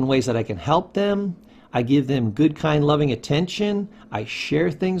 I'm seeking ways that I can help them, I give them good, kind, loving attention, I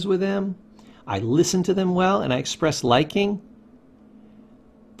share things with them, I listen to them well, and I express liking.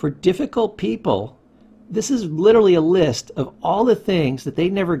 For difficult people, this is literally a list of all the things that they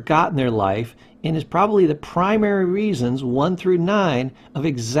never got in their life and is probably the primary reasons 1 through 9 of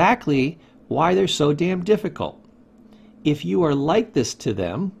exactly why they're so damn difficult. If you are like this to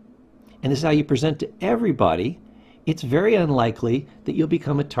them, and this is how you present to everybody, it's very unlikely that you'll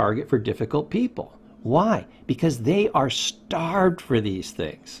become a target for difficult people. Why? Because they are starved for these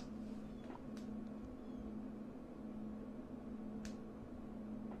things.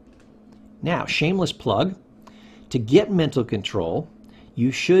 Now, shameless plug, to get mental control,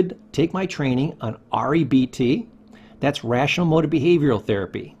 you should take my training on REBT. That's Rational Motor Behavioral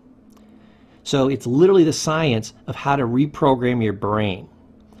Therapy. So it's literally the science of how to reprogram your brain,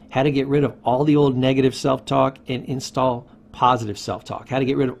 how to get rid of all the old negative self-talk and install positive self-talk, how to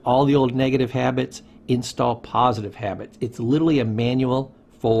get rid of all the old negative habits, install positive habits. It's literally a manual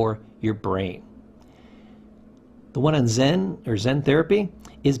for your brain. The one on Zen or Zen therapy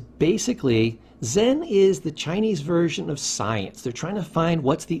is basically, Zen is the Chinese version of science. They're trying to find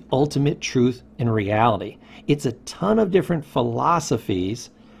what's the ultimate truth in reality. It's a ton of different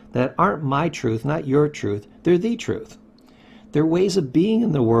philosophies that aren't my truth, not your truth. They're the truth. They're ways of being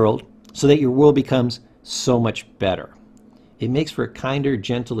in the world so that your world becomes so much better. It makes for a kinder,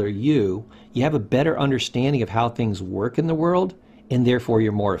 gentler you. You have a better understanding of how things work in the world, and therefore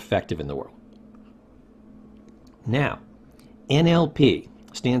you're more effective in the world. Now, NLP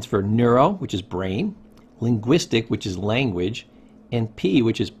stands for neuro, which is brain, linguistic, which is language, and P,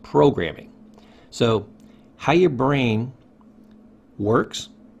 which is programming. So how your brain works,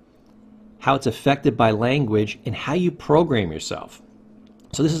 how it's affected by language, and how you program yourself.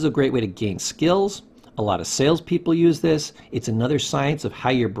 So this is a great way to gain skills. A lot of salespeople use this. It's another science of how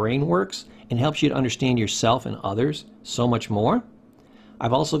your brain works and helps you to understand yourself and others so much more.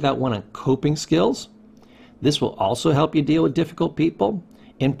 I've also got one on coping skills. This will also help you deal with difficult people,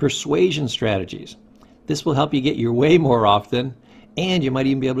 and persuasion strategies. This will help you get your way more often, and you might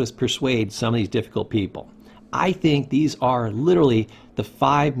even be able to persuade some of these difficult people. I think these are literally the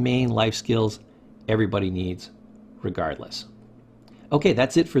 5 main life skills everybody needs, regardless. Okay,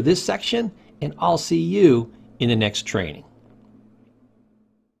 that's it for this section, and I'll see you in the next training.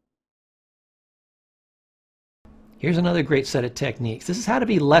 Here's another great set of techniques. This is how to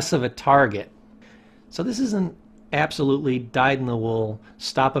be less of a target. So this isn't absolutely dyed-in-the-wool,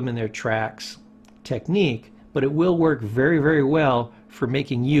 stop them in their tracks technique, but it will work very, very well for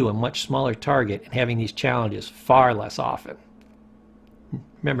making you a much smaller target and having these challenges far less often.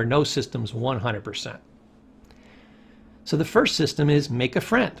 Remember, no system's 100%. So the first system is make a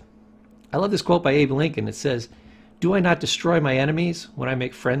friend. I love this quote by Abe Lincoln. It says, "Do I not destroy my enemies when I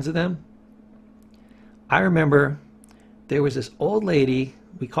make friends of them?" I remember there was this old lady,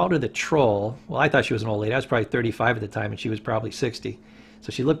 we called her the troll. Well, I thought she was an old lady. I was probably 35 at the time, and she was probably 60.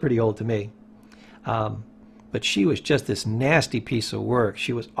 So she looked pretty old to me. but she was just this nasty piece of work.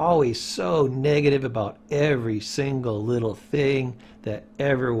 She was always so negative about every single little thing that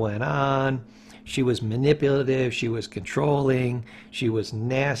ever went on. She was manipulative, she was controlling, she was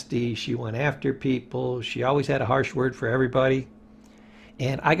nasty, she went after people, she always had a harsh word for everybody.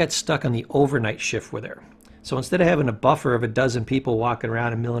 And I got stuck on the overnight shift with her. So instead of having a buffer of a dozen people walking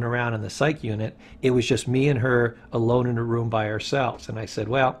around and milling around in the psych unit, it was just me and her alone in a room by ourselves. And I said,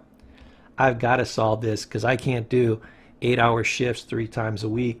 well, I've got to solve this because I can't do 8-hour shifts 3 times a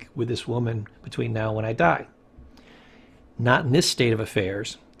week with this woman between now and when I die. Not in this state of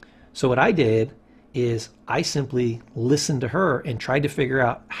affairs. So what I did is I simply listened to her and tried to figure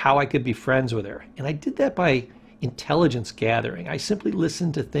out how I could be friends with her. And I did that by intelligence gathering. I simply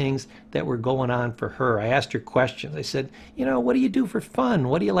listened to things that were going on for her. I asked her questions. I said, you know, what do you do for fun?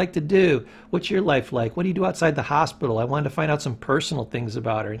 What do you like to do? What's your life like? What do you do outside the hospital? I wanted to find out some personal things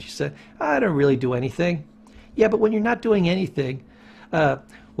about her. And she said, I don't really do anything. Yeah, but when you're not doing anything,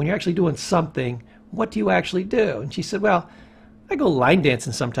 when you're actually doing something, what do you actually do? And she said, well, I go line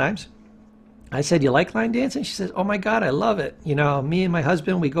dancing sometimes. I said, you like line dancing? She says, oh my God, I love it. You know, me and my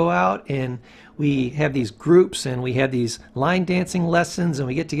husband, we go out and we have these groups and we have these line dancing lessons and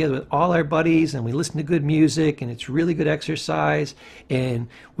we get together with all our buddies and we listen to good music and it's really good exercise and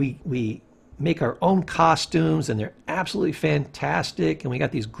we make our own costumes and they're absolutely fantastic and we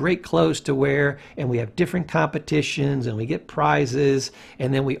got these great clothes to wear and we have different competitions and we get prizes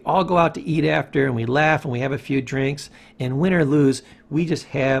and then we all go out to eat after and we laugh and we have a few drinks and win or lose, we just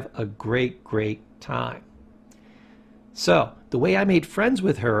have a great time. So the way I made friends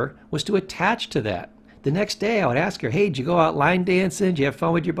with her was to attach to that. The next day I would ask her, hey, did you go out line dancing? Did you have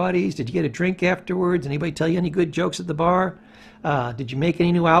fun with your buddies? Did you get a drink afterwards? Anybody tell you any good jokes at the bar? Did you make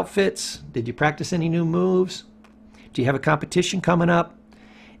any new outfits? Did you practice any new moves? Do you have a competition coming up?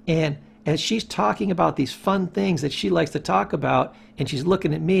 And as she's talking about these fun things that she likes to talk about, and she's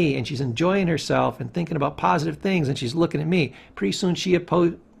looking at me, and she's enjoying herself and thinking about positive things, and she's looking at me, pretty soon she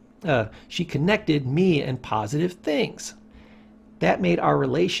connected me and positive things. That made our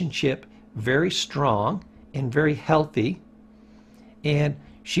relationship very strong and very healthy, and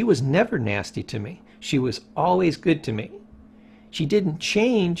she was never nasty to me. She was always good to me. She didn't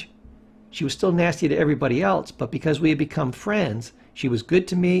change. She was still nasty to everybody else, but because we had become friends, she was good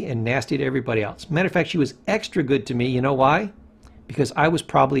to me and nasty to everybody else. Matter of fact, she was extra good to me. You know why? Because I was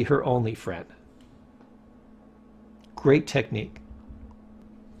probably her only friend. Great technique.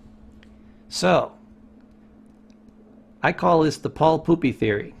 So, I call this the Paul Poopy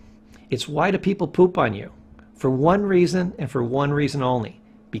theory. It's why do people poop on you? For one reason and for one reason only.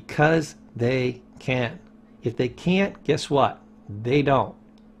 Because they can. If they can't, guess what? They don't.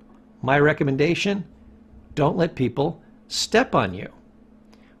 My recommendation, don't let people step on you.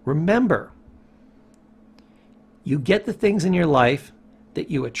 Remember, you get the things in your life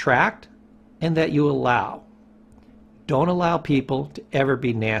that you attract and that you allow. Don't allow people to ever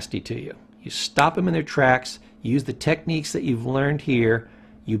be nasty to you. You stop them in their tracks, use the techniques that you've learned here,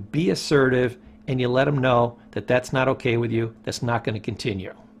 you be assertive, and you let them know that that's not okay with you, that's not going to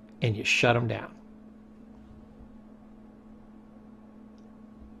continue, and you shut them down.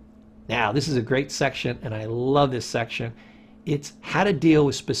 Now, this is a great section, and I love this section. It's how to deal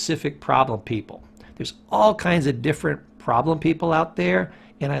with specific problem people. There's all kinds of different problem people out there,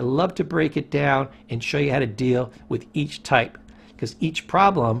 and I love to break it down and show you how to deal with each type, because each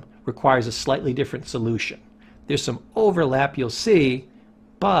problem requires a slightly different solution. There's some overlap you'll see,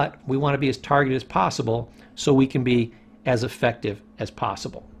 but we want to be as targeted as possible so we can be as effective as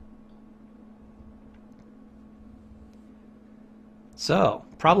possible. So,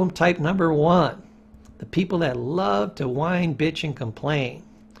 problem type number 1, the people that love to whine, bitch, and complain.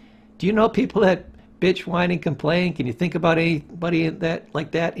 Do you know people that bitch, whine, and complain? Can you think about anybody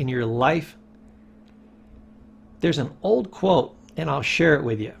like that in your life? There's an old quote, and I'll share it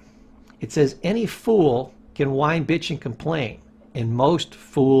with you. It says, any fool can whine, bitch, and complain, and most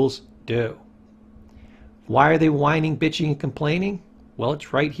fools do. Why are they whining, bitching, and complaining? Well,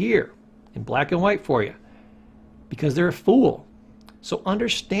 it's right here in black and white for you. Because they're a fool. So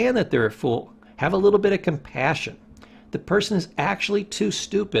understand that they're a fool. Have a little bit of compassion. The person is actually too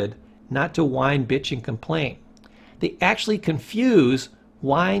stupid not to whine, bitch, and complain. They actually confuse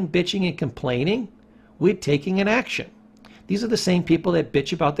whine, bitching, and complaining with taking an action. These are the same people that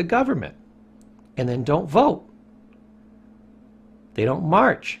bitch about the government and then don't vote. They don't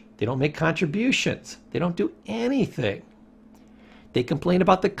march. They don't make contributions. They don't do anything. They complain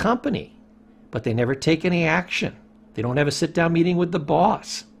about the company, but they never take any action. They don't have a sit-down meeting with the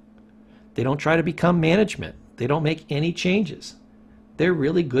boss. They don't try to become management. They don't make any changes. They're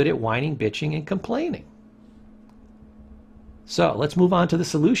really good at whining, bitching, and complaining. So let's move on to the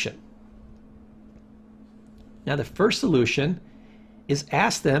solution. Now the first solution is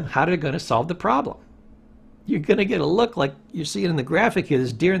ask them how they're going to solve the problem. You're going to get a look like you're seeing in the graphic here,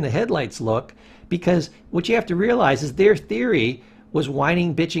 this deer in the headlights look, because what you have to realize is their theory was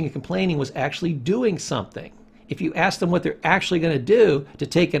whining, bitching, and complaining was actually doing something. If you ask them what they're actually going to do to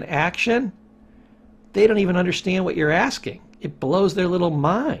take an action, they don't even understand what you're asking. It blows their little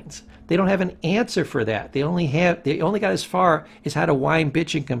minds. They don't have an answer for that. They only got as far as how to whine,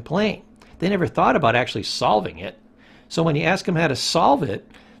 bitch, and complain. They never thought about actually solving it. So when you ask them how to solve it,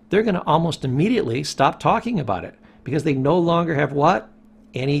 they're going to almost immediately stop talking about it because they no longer have what?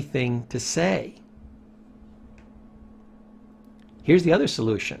 Anything to say. Here's the other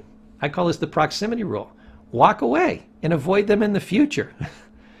solution. I call this the proximity rule. Walk away and avoid them in the future.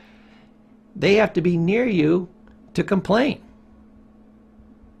 They have to be near you to complain.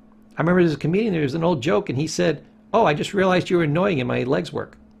 I remember as a comedian, there was an old joke, and he said, "Oh, I just realized you were annoying and my legs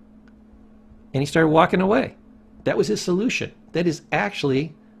work." And he started walking away. That was his solution. That is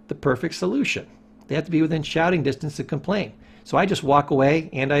actually the perfect solution. They have to be within shouting distance to complain. So I just walk away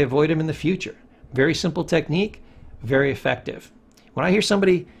and I avoid them in the future. Very simple technique, very effective. When I hear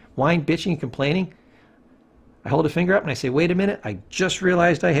somebody whine, bitching, and complaining, I hold a finger up and I say, "Wait a minute, I just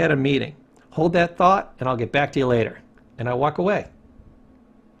realized I had a meeting. Hold that thought and I'll get back to you later." And I walk away.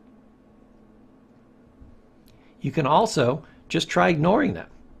 You can also just try ignoring them.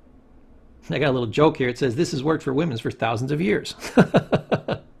 I got a little joke here. It says this has worked for women for thousands of years.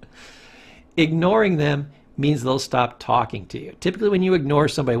 Ignoring them means they'll stop talking to you. Typically when you ignore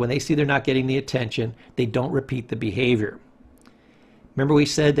somebody, when they see they're not getting the attention, they don't repeat the behavior. Remember we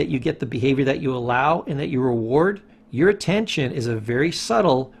said that you get the behavior that you allow and that you reward? Your attention is a very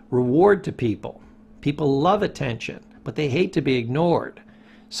subtle reward to people. People love attention, but they hate to be ignored.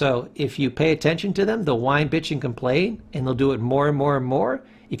 So if you pay attention to them, they'll whine, bitch, and complain, and they'll do it more and more and more.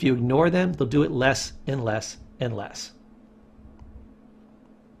 If you ignore them, they'll do it less and less and less.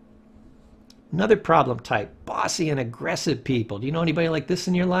 Another problem type, bossy and aggressive people. Do you know anybody like this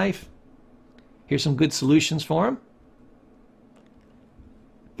in your life? Here's some good solutions for them.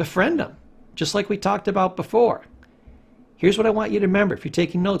 Befriend them, just like we talked about before. Here's what I want you to remember. If you're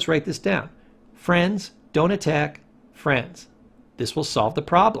taking notes, write this down. Friends don't attack friends. This will solve the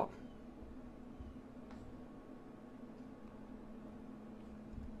problem.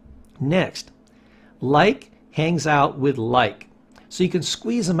 Next, like hangs out with like. So you can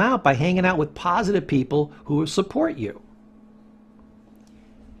squeeze them out by hanging out with positive people who will support you.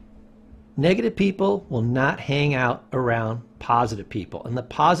 Negative people will not hang out around positive people. And the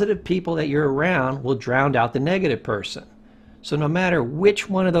positive people that you're around will drown out the negative person. So no matter which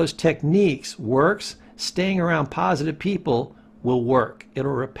one of those techniques works, staying around positive people will work.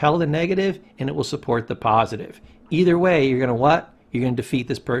 It'll repel the negative and it will support the positive. Either way, you're going to what? You're going to defeat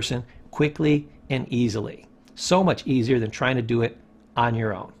this person quickly and easily. So much easier than trying to do it on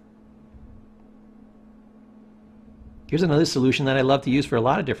your own. Here's another solution that I love to use for a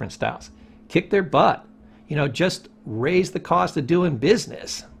lot of different styles. Kick their butt. You know, just raise the cost of doing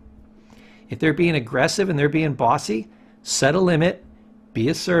business. If they're being aggressive and they're being bossy, set a limit, be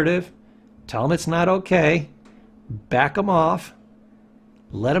assertive, tell them it's not okay, back them off,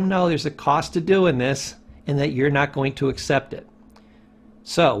 let them know there's a cost to doing this and that you're not going to accept it.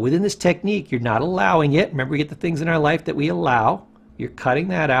 So within this technique, you're not allowing it. Remember, we get the things in our life that we allow. You're cutting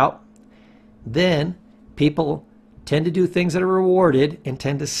that out. Then people tend to do things that are rewarded and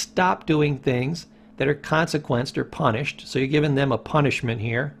tend to stop doing things that are consequenced or punished. So you're giving them a punishment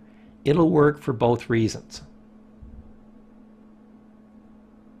here. It'll work for both reasons.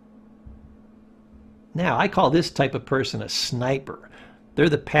 Now, I call this type of person a sniper. They're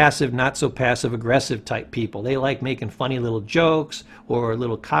the passive, not so passive aggressive type people. They like making funny little jokes or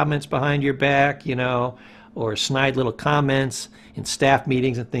little comments behind your back, you know, or snide little comments in staff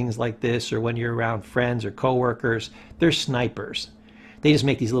meetings and things like this, or when you're around friends or coworkers. They're snipers. They just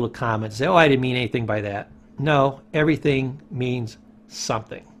make these little comments, say, "Oh, I didn't mean anything by that." No, everything means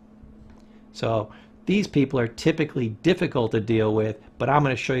something. So these people are typically difficult to deal with, but I'm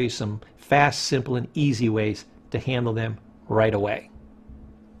going to show you some fast, simple, and easy ways to handle them right away.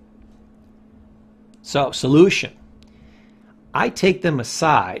 So, solution. I take them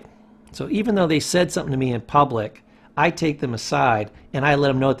aside. So even though they said something to me in public, I take them aside and I let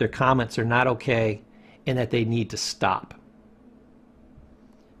them know that their comments are not okay and that they need to stop.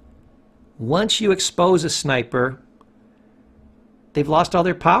 Once you expose a sniper, they've lost all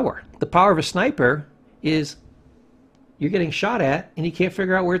their power. The power of a sniper is you're getting shot at and you can't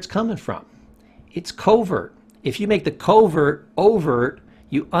figure out where it's coming from. It's covert. If you make the covert overt,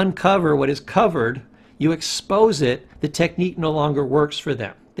 you uncover what is covered, you expose it, the technique no longer works for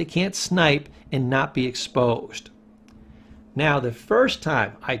them. They can't snipe and not be exposed. Now, the first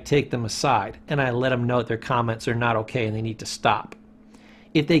time I take them aside and I let them know that their comments are not okay and they need to stop.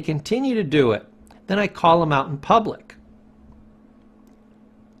 If they continue to do it, then I call them out in public.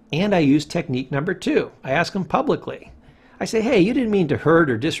 And I use technique number 2. I ask them publicly. I say, hey, you didn't mean to hurt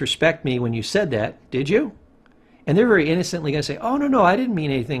or disrespect me when you said that, did you? And they're very innocently going to say, oh, no, I didn't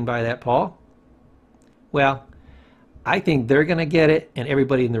mean anything by that, Paul. Well, I think they're going to get it and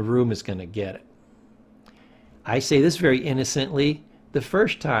everybody in the room is going to get it. I say this very innocently the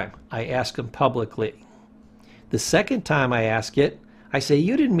first time I ask them publicly. The second time I ask it, I say,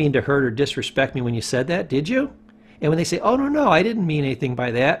 you didn't mean to hurt or disrespect me when you said that, did you? And when they say, oh, no, I didn't mean anything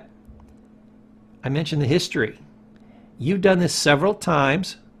by that, I mention the history. You've done this several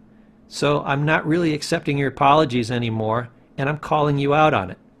times, so I'm not really accepting your apologies anymore, and I'm calling you out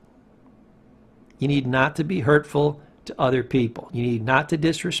on it. You need not to be hurtful to other people. You need not to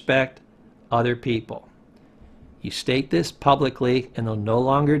disrespect other people. You state this publicly, and they'll no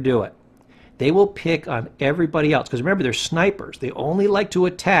longer do it. They will pick on everybody else, because remember, they're snipers. They only like to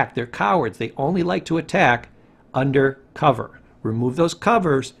attack. They're cowards. They only like to attack under cover. Remove those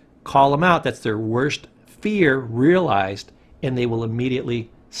covers, call them out. That's their worst fear realized, and they will immediately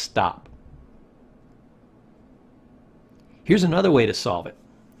stop. Here's another way to solve it.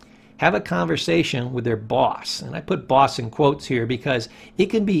 Have a conversation with their boss. And I put boss in quotes here because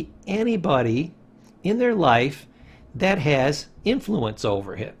it can be anybody in their life that has influence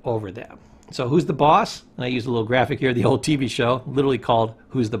over them. So who's the boss? And I use a little graphic here, the old TV show, literally called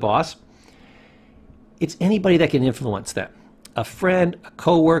Who's the Boss? It's anybody that can influence them. A friend, a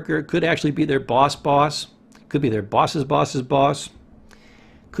coworker, could actually be their boss, could be their boss's boss,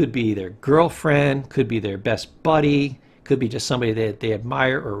 could be their girlfriend, could be their best buddy, could be just somebody that they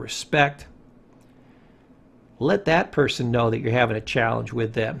admire or respect. Let that person know that you're having a challenge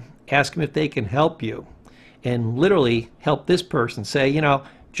with them. Ask them if they can help you. And literally help this person. Say, you know,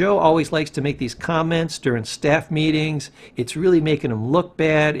 Joe always likes to make these comments during staff meetings. It's really making him look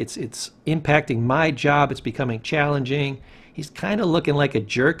bad. It's impacting my job. It's becoming challenging. He's kind of looking like a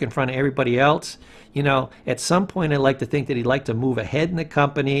jerk in front of everybody else. You know, at some point I'd like to think that he'd like to move ahead in the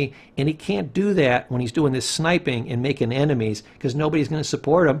company, and he can't do that when he's doing this sniping and making enemies because nobody's going to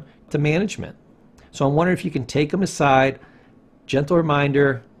support him to management. So I'm wondering if you can take him aside, gentle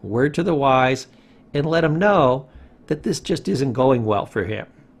reminder, word to the wise, and let him know that this just isn't going well for him.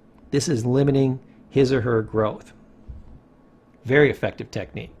 This is limiting his or her growth. Very effective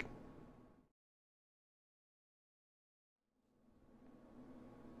technique.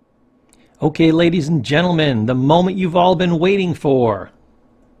 Okay, ladies and gentlemen, the moment you've all been waiting for.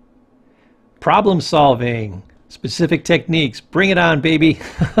 Problem solving, specific techniques. Bring it on, baby.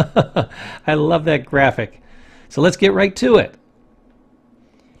 I love that graphic. So let's get right to it.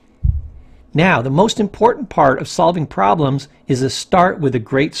 Now, the most important part of solving problems is to start with a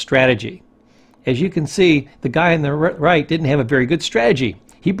great strategy. As you can see, the guy on the right didn't have a very good strategy.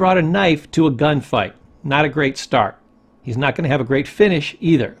 He brought a knife to a gunfight. Not a great start. He's not going to have a great finish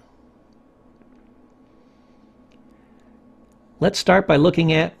either. Let's start by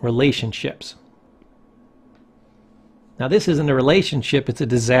looking at relationships. Now, this isn't a relationship, it's a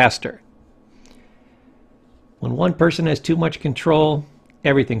disaster. When one person has too much control,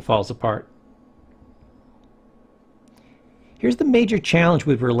 everything falls apart. Here's the major challenge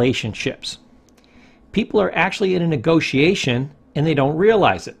with relationships. People are actually in a negotiation and they don't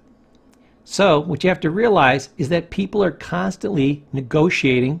realize it. So what you have to realize is that people are constantly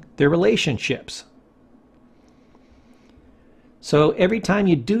negotiating their relationships. So every time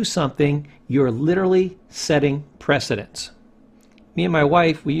you do something, you're literally setting precedents. Me and my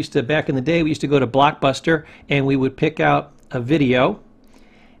wife, back in the day, we used to go to Blockbuster and we would pick out a video,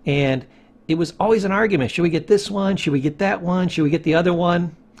 and it was always an argument. Should we get this one? Should we get that one? Should we get the other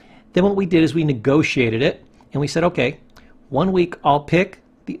one? Then what we did is we negotiated it, and we said, okay, 1 week I'll pick,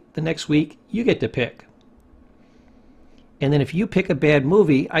 the next week you get to pick. And then if you pick a bad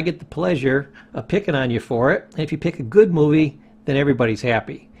movie, I get the pleasure of picking on you for it. And if you pick a good movie, then everybody's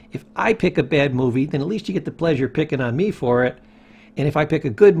happy. If I pick a bad movie, then at least you get the pleasure of picking on me for it. And if I pick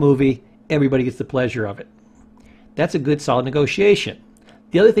a good movie, everybody gets the pleasure of it. That's a good, solid negotiation.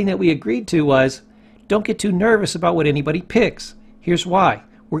 The other thing that we agreed to was, don't get too nervous about what anybody picks. Here's why.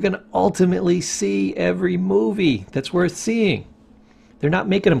 We're going to ultimately see every movie that's worth seeing. They're not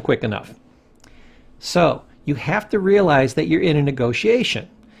making them quick enough. So you have to realize that you're in a negotiation.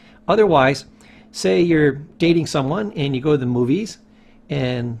 Otherwise, say you're dating someone and you go to the movies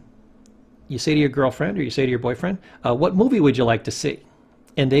and you say to your girlfriend or you say to your boyfriend, what movie would you like to see?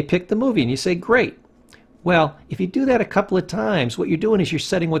 And they pick the movie and you say, great. Well, if you do that a couple of times, what you're doing is you're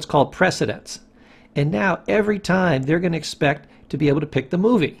setting what's called precedents. And now every time they're going to expect to be able to pick the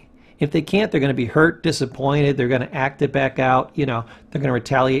movie. If they can't, they're going to be hurt, disappointed, they're going to act it back out, they're going to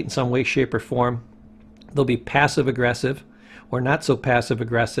retaliate in some way, shape, or form. They'll be passive aggressive or not so passive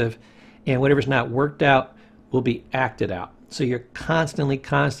aggressive, and whatever's not worked out will be acted out. So you're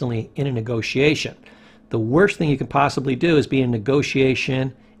constantly in a negotiation. The worst thing you can possibly do is be in a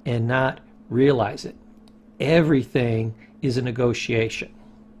negotiation and not realize it. Everything is a negotiation.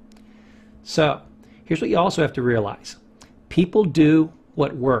 So here's what you also have to realize. People do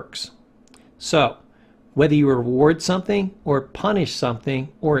what works. So whether you reward something or punish something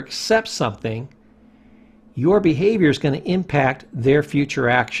or accept something, your behavior is going to impact their future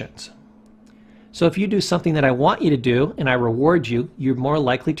actions. So if you do something that I want you to do and I reward you, you're more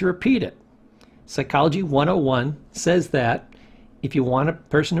likely to repeat it. Psychology 101 says that if you want a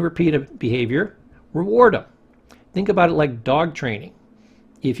person to repeat a behavior, reward them. Think about it like dog training.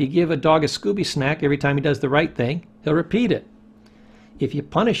 If you give a dog a Scooby snack every time he does the right thing, he'll repeat it. If you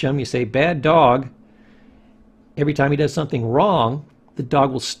punish him, you say, bad dog, every time he does something wrong, the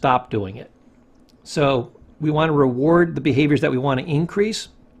dog will stop doing it. So we want to reward the behaviors that we want to increase.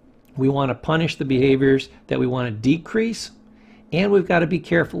 We want to punish the behaviors that we want to decrease. And we've got to be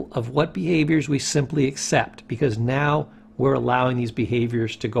careful of what behaviors we simply accept, because now we're allowing these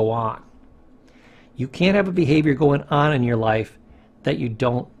behaviors to go on. You can't have a behavior going on in your life that you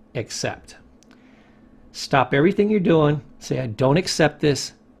don't accept. Stop everything you're doing, say, I don't accept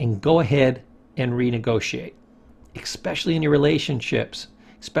this, and go ahead and renegotiate, especially in your relationships,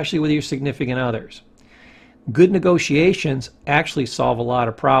 especially with your significant others. Good negotiations actually solve a lot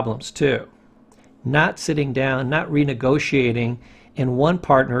of problems too. Not sitting down, not renegotiating, and one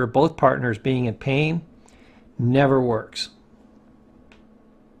partner or both partners being in pain never works.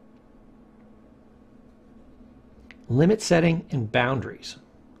 Limit setting and boundaries.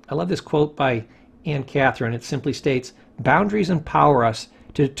 I love this quote by Anne Catherine. It simply states, boundaries empower us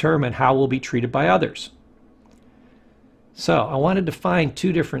to determine how we'll be treated by others. So I want to define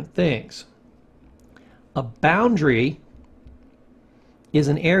two different things. A boundary is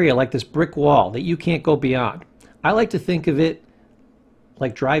an area like this brick wall that you can't go beyond. I like to think of it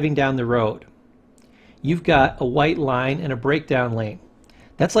like driving down the road. You've got a white line and a breakdown lane.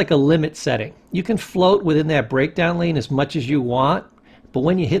 That's like a limit setting. You can float within that breakdown lane as much as you want, but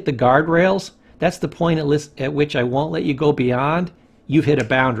when you hit the guardrails, that's the point at which I won't let you go beyond. You've hit a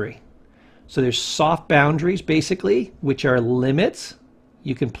boundary. So there's soft boundaries, basically, which are limits.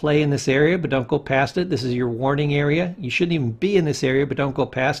 You can play in this area, but don't go past it. This is your warning area. You shouldn't even be in this area, but don't go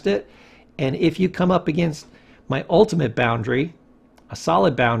past it. And if you come up against my ultimate boundary, a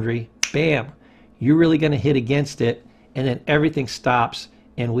solid boundary, bam, you're really going to hit against it, and then everything stops,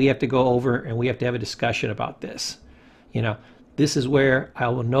 and we have to go over and we have to have a discussion about this. This is where I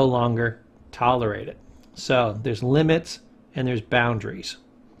will no longer tolerate it. So there's limits and there's boundaries.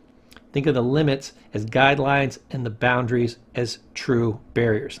 Think of the limits as guidelines and the boundaries as true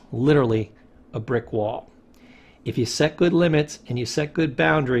barriers, literally a brick wall. If you set good limits and you set good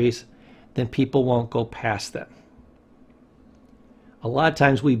boundaries, then people won't go past them. A lot of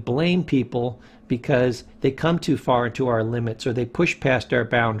times we blame people because they come too far into our limits or they push past our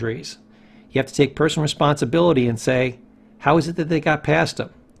boundaries. You have to take personal responsibility and say, how is it that they got past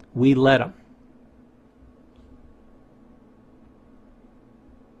them? We let them.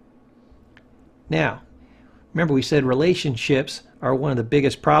 Now, remember we said relationships are one of the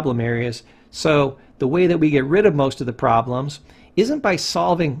biggest problem areas. So the way that we get rid of most of the problems isn't by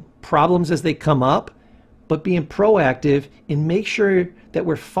solving problems as they come up, but being proactive and make sure that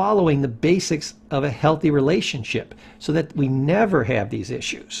we're following the basics of a healthy relationship so that we never have these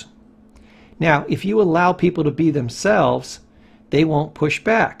issues. Now, if you allow people to be themselves, they won't push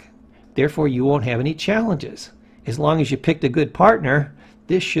back. Therefore, you won't have any challenges. As long as you picked a good partner,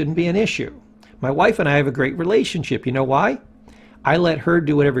 this shouldn't be an issue. My wife and I have a great relationship. You know why? I let her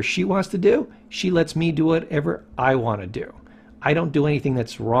do whatever she wants to do. She lets me do whatever I want to do. I don't do anything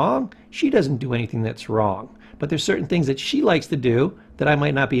that's wrong. She doesn't do anything that's wrong. But there's certain things that she likes to do that I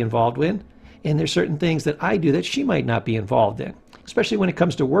might not be involved in. And there's certain things that I do that she might not be involved in, especially when it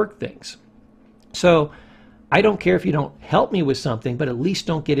comes to work things. So I don't care if you don't help me with something, but at least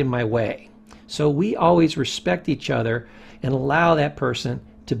don't get in my way. So we always respect each other and allow that person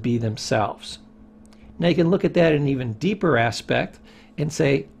to be themselves. Now you can look at that in an even deeper aspect and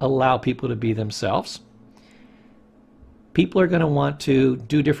say, allow people to be themselves. People are going to want to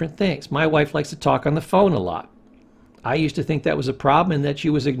do different things. My wife likes to talk on the phone a lot. I used to think that was a problem and that she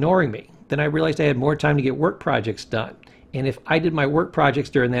was ignoring me. Then I realized I had more time to get work projects done. And if I did my work projects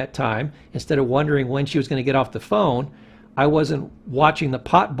during that time, instead of wondering when she was going to get off the phone, I wasn't watching the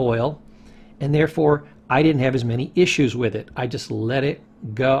pot boil, and therefore I didn't have as many issues with it. I just let it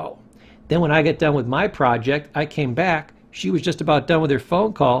go. Then when I got done with my project, I came back. She was just about done with her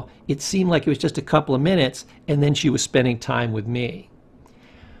phone call. It seemed like it was just a couple of minutes, and then she was spending time with me.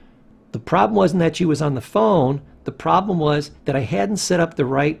 The problem wasn't that she was on the phone. The problem was that I hadn't set up the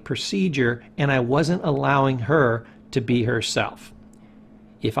right procedure, and I wasn't allowing her to be herself.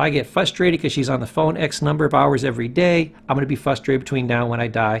 If I get frustrated because she's on the phone X number of hours every day, I'm going to be frustrated between now and when I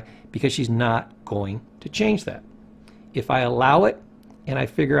die because she's not going to change that. If I allow it and I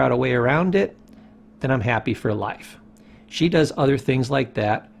figure out a way around it, then I'm happy for life. She does other things like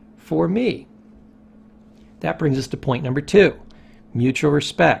that for me. That brings us to point number 2, mutual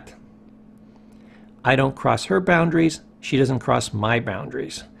respect. I don't cross her boundaries. She doesn't cross my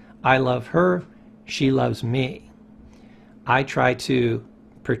boundaries. I love her. She loves me. I try to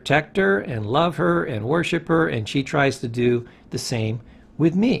protect her and love her and worship her, and she tries to do the same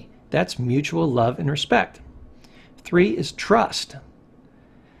with me. That's mutual love and respect. 3 is trust.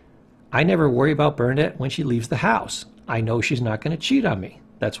 I never worry about Bernadette when she leaves the house. I know she's not going to cheat on me.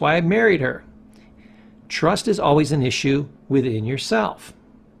 That's why I married her. Trust is always an issue within yourself.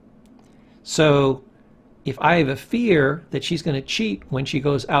 So if I have a fear that she's going to cheat when she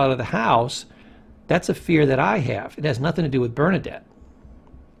goes out of the house, that's a fear that I have. It has nothing to do with Bernadette.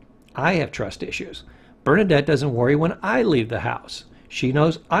 I have trust issues. Bernadette doesn't worry when I leave the house. She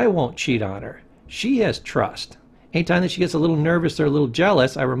knows I won't cheat on her. She has trust. Anytime that she gets a little nervous or a little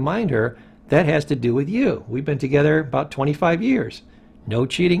jealous, I remind her that has to do with you. We've been together about 25 years. No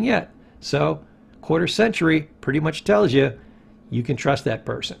cheating yet. So, quarter century pretty much tells you you can trust that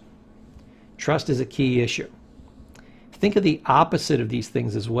person. Trust is a key issue. Think of the opposite of these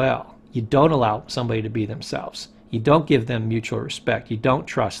things as well. You don't allow somebody to be themselves. You don't give them mutual respect. You don't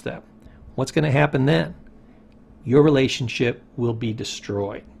trust them. What's going to happen then? Your relationship will be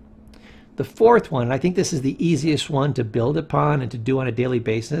destroyed. The 4th one, and I think this is the easiest one to build upon and to do on a daily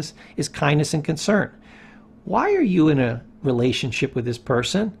basis, is kindness and concern. Why are you in a relationship with this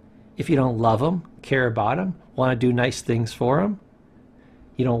person if you don't love them, care about them, want to do nice things for them?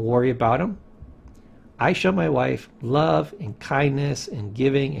 You don't worry about them? I show my wife love and kindness and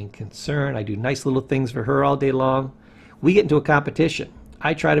giving and concern. I do nice little things for her all day long. We get into a competition.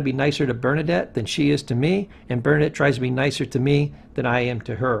 I try to be nicer to Bernadette than she is to me, and Bernadette tries to be nicer to me than I am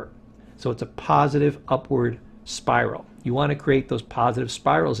to her. So it's a positive upward spiral. You want to create those positive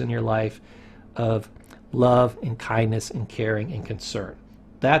spirals in your life of love and kindness and caring and concern.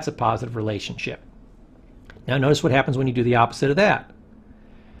 That's a positive relationship. Now notice what happens when you do the opposite of that.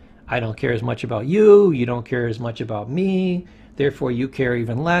 I don't care as much about you, you don't care as much about me, therefore you care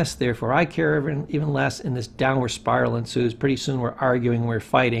even less, therefore I care even less, and this downward spiral ensues. Pretty soon we're arguing, we're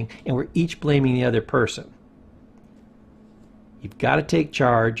fighting, and we're each blaming the other person. You've got to take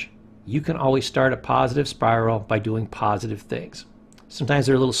charge. You can always start a positive spiral by doing positive things. Sometimes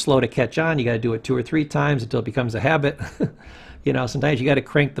they're a little slow to catch on. You got to do it 2 or 3 times until it becomes a habit. You know, sometimes you got to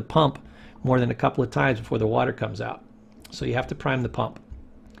crank the pump more than a couple of times before the water comes out. So you have to prime the pump.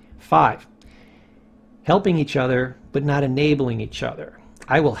 5, helping each other but not enabling each other.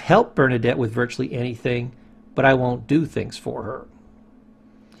 I will help Bernadette with virtually anything, but I won't do things for her.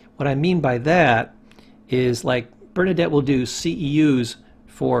 What I mean by that is, like, Bernadette will do CEUs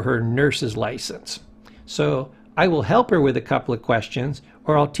for her nurse's license. So I will help her with a couple of questions,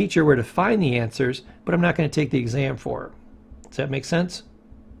 or I'll teach her where to find the answers, but I'm not going to take the exam for her. Does that make sense?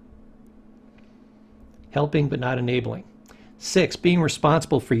 Helping but not enabling. 6, being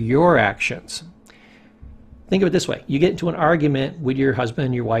responsible for your actions. Think of it this way. You get into an argument with your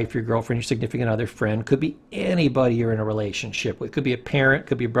husband, your wife, your girlfriend, your significant other, friend. Could be anybody you're in a relationship with. Could be a parent,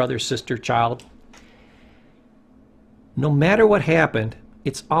 could be a brother, sister, child. No matter what happened,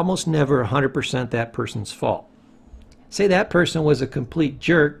 it's almost never 100% that person's fault. Say that person was a complete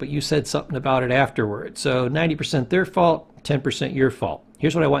jerk, but you said something about it afterwards. So 90% their fault, 10% your fault.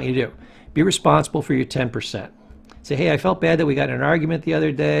 Here's what I want you to do. Be responsible for your 10%. Say, hey, I felt bad that we got in an argument the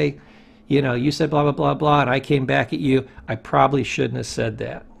other day. You know, you said blah, blah, blah, blah, and I came back at you. I probably shouldn't have said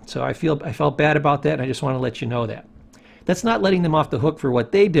that. So I felt bad about that, and I just want to let you know that. That's not letting them off the hook for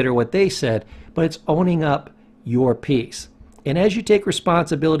what they did or what they said, but it's owning up your piece. And as you take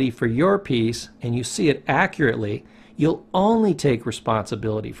responsibility for your piece and you see it accurately, you'll only take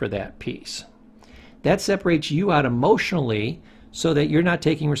responsibility for that piece. That separates you out emotionally so that you're not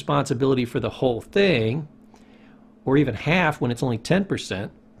taking responsibility for the whole thing, or even half when it's only 10%.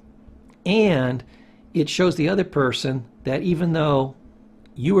 And it shows the other person that even though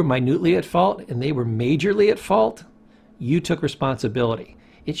you were minutely at fault and they were majorly at fault, you took responsibility.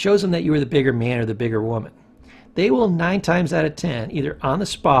 It shows them that you were the bigger man or the bigger woman. They will 9 times out of 10, either on the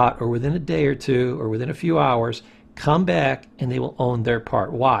spot or within a day or two or within a few hours, come back and they will own their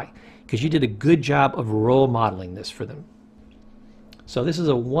part. Why? Because you did a good job of role modeling this for them. So this is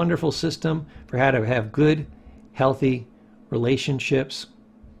a wonderful system for how to have good, healthy relationships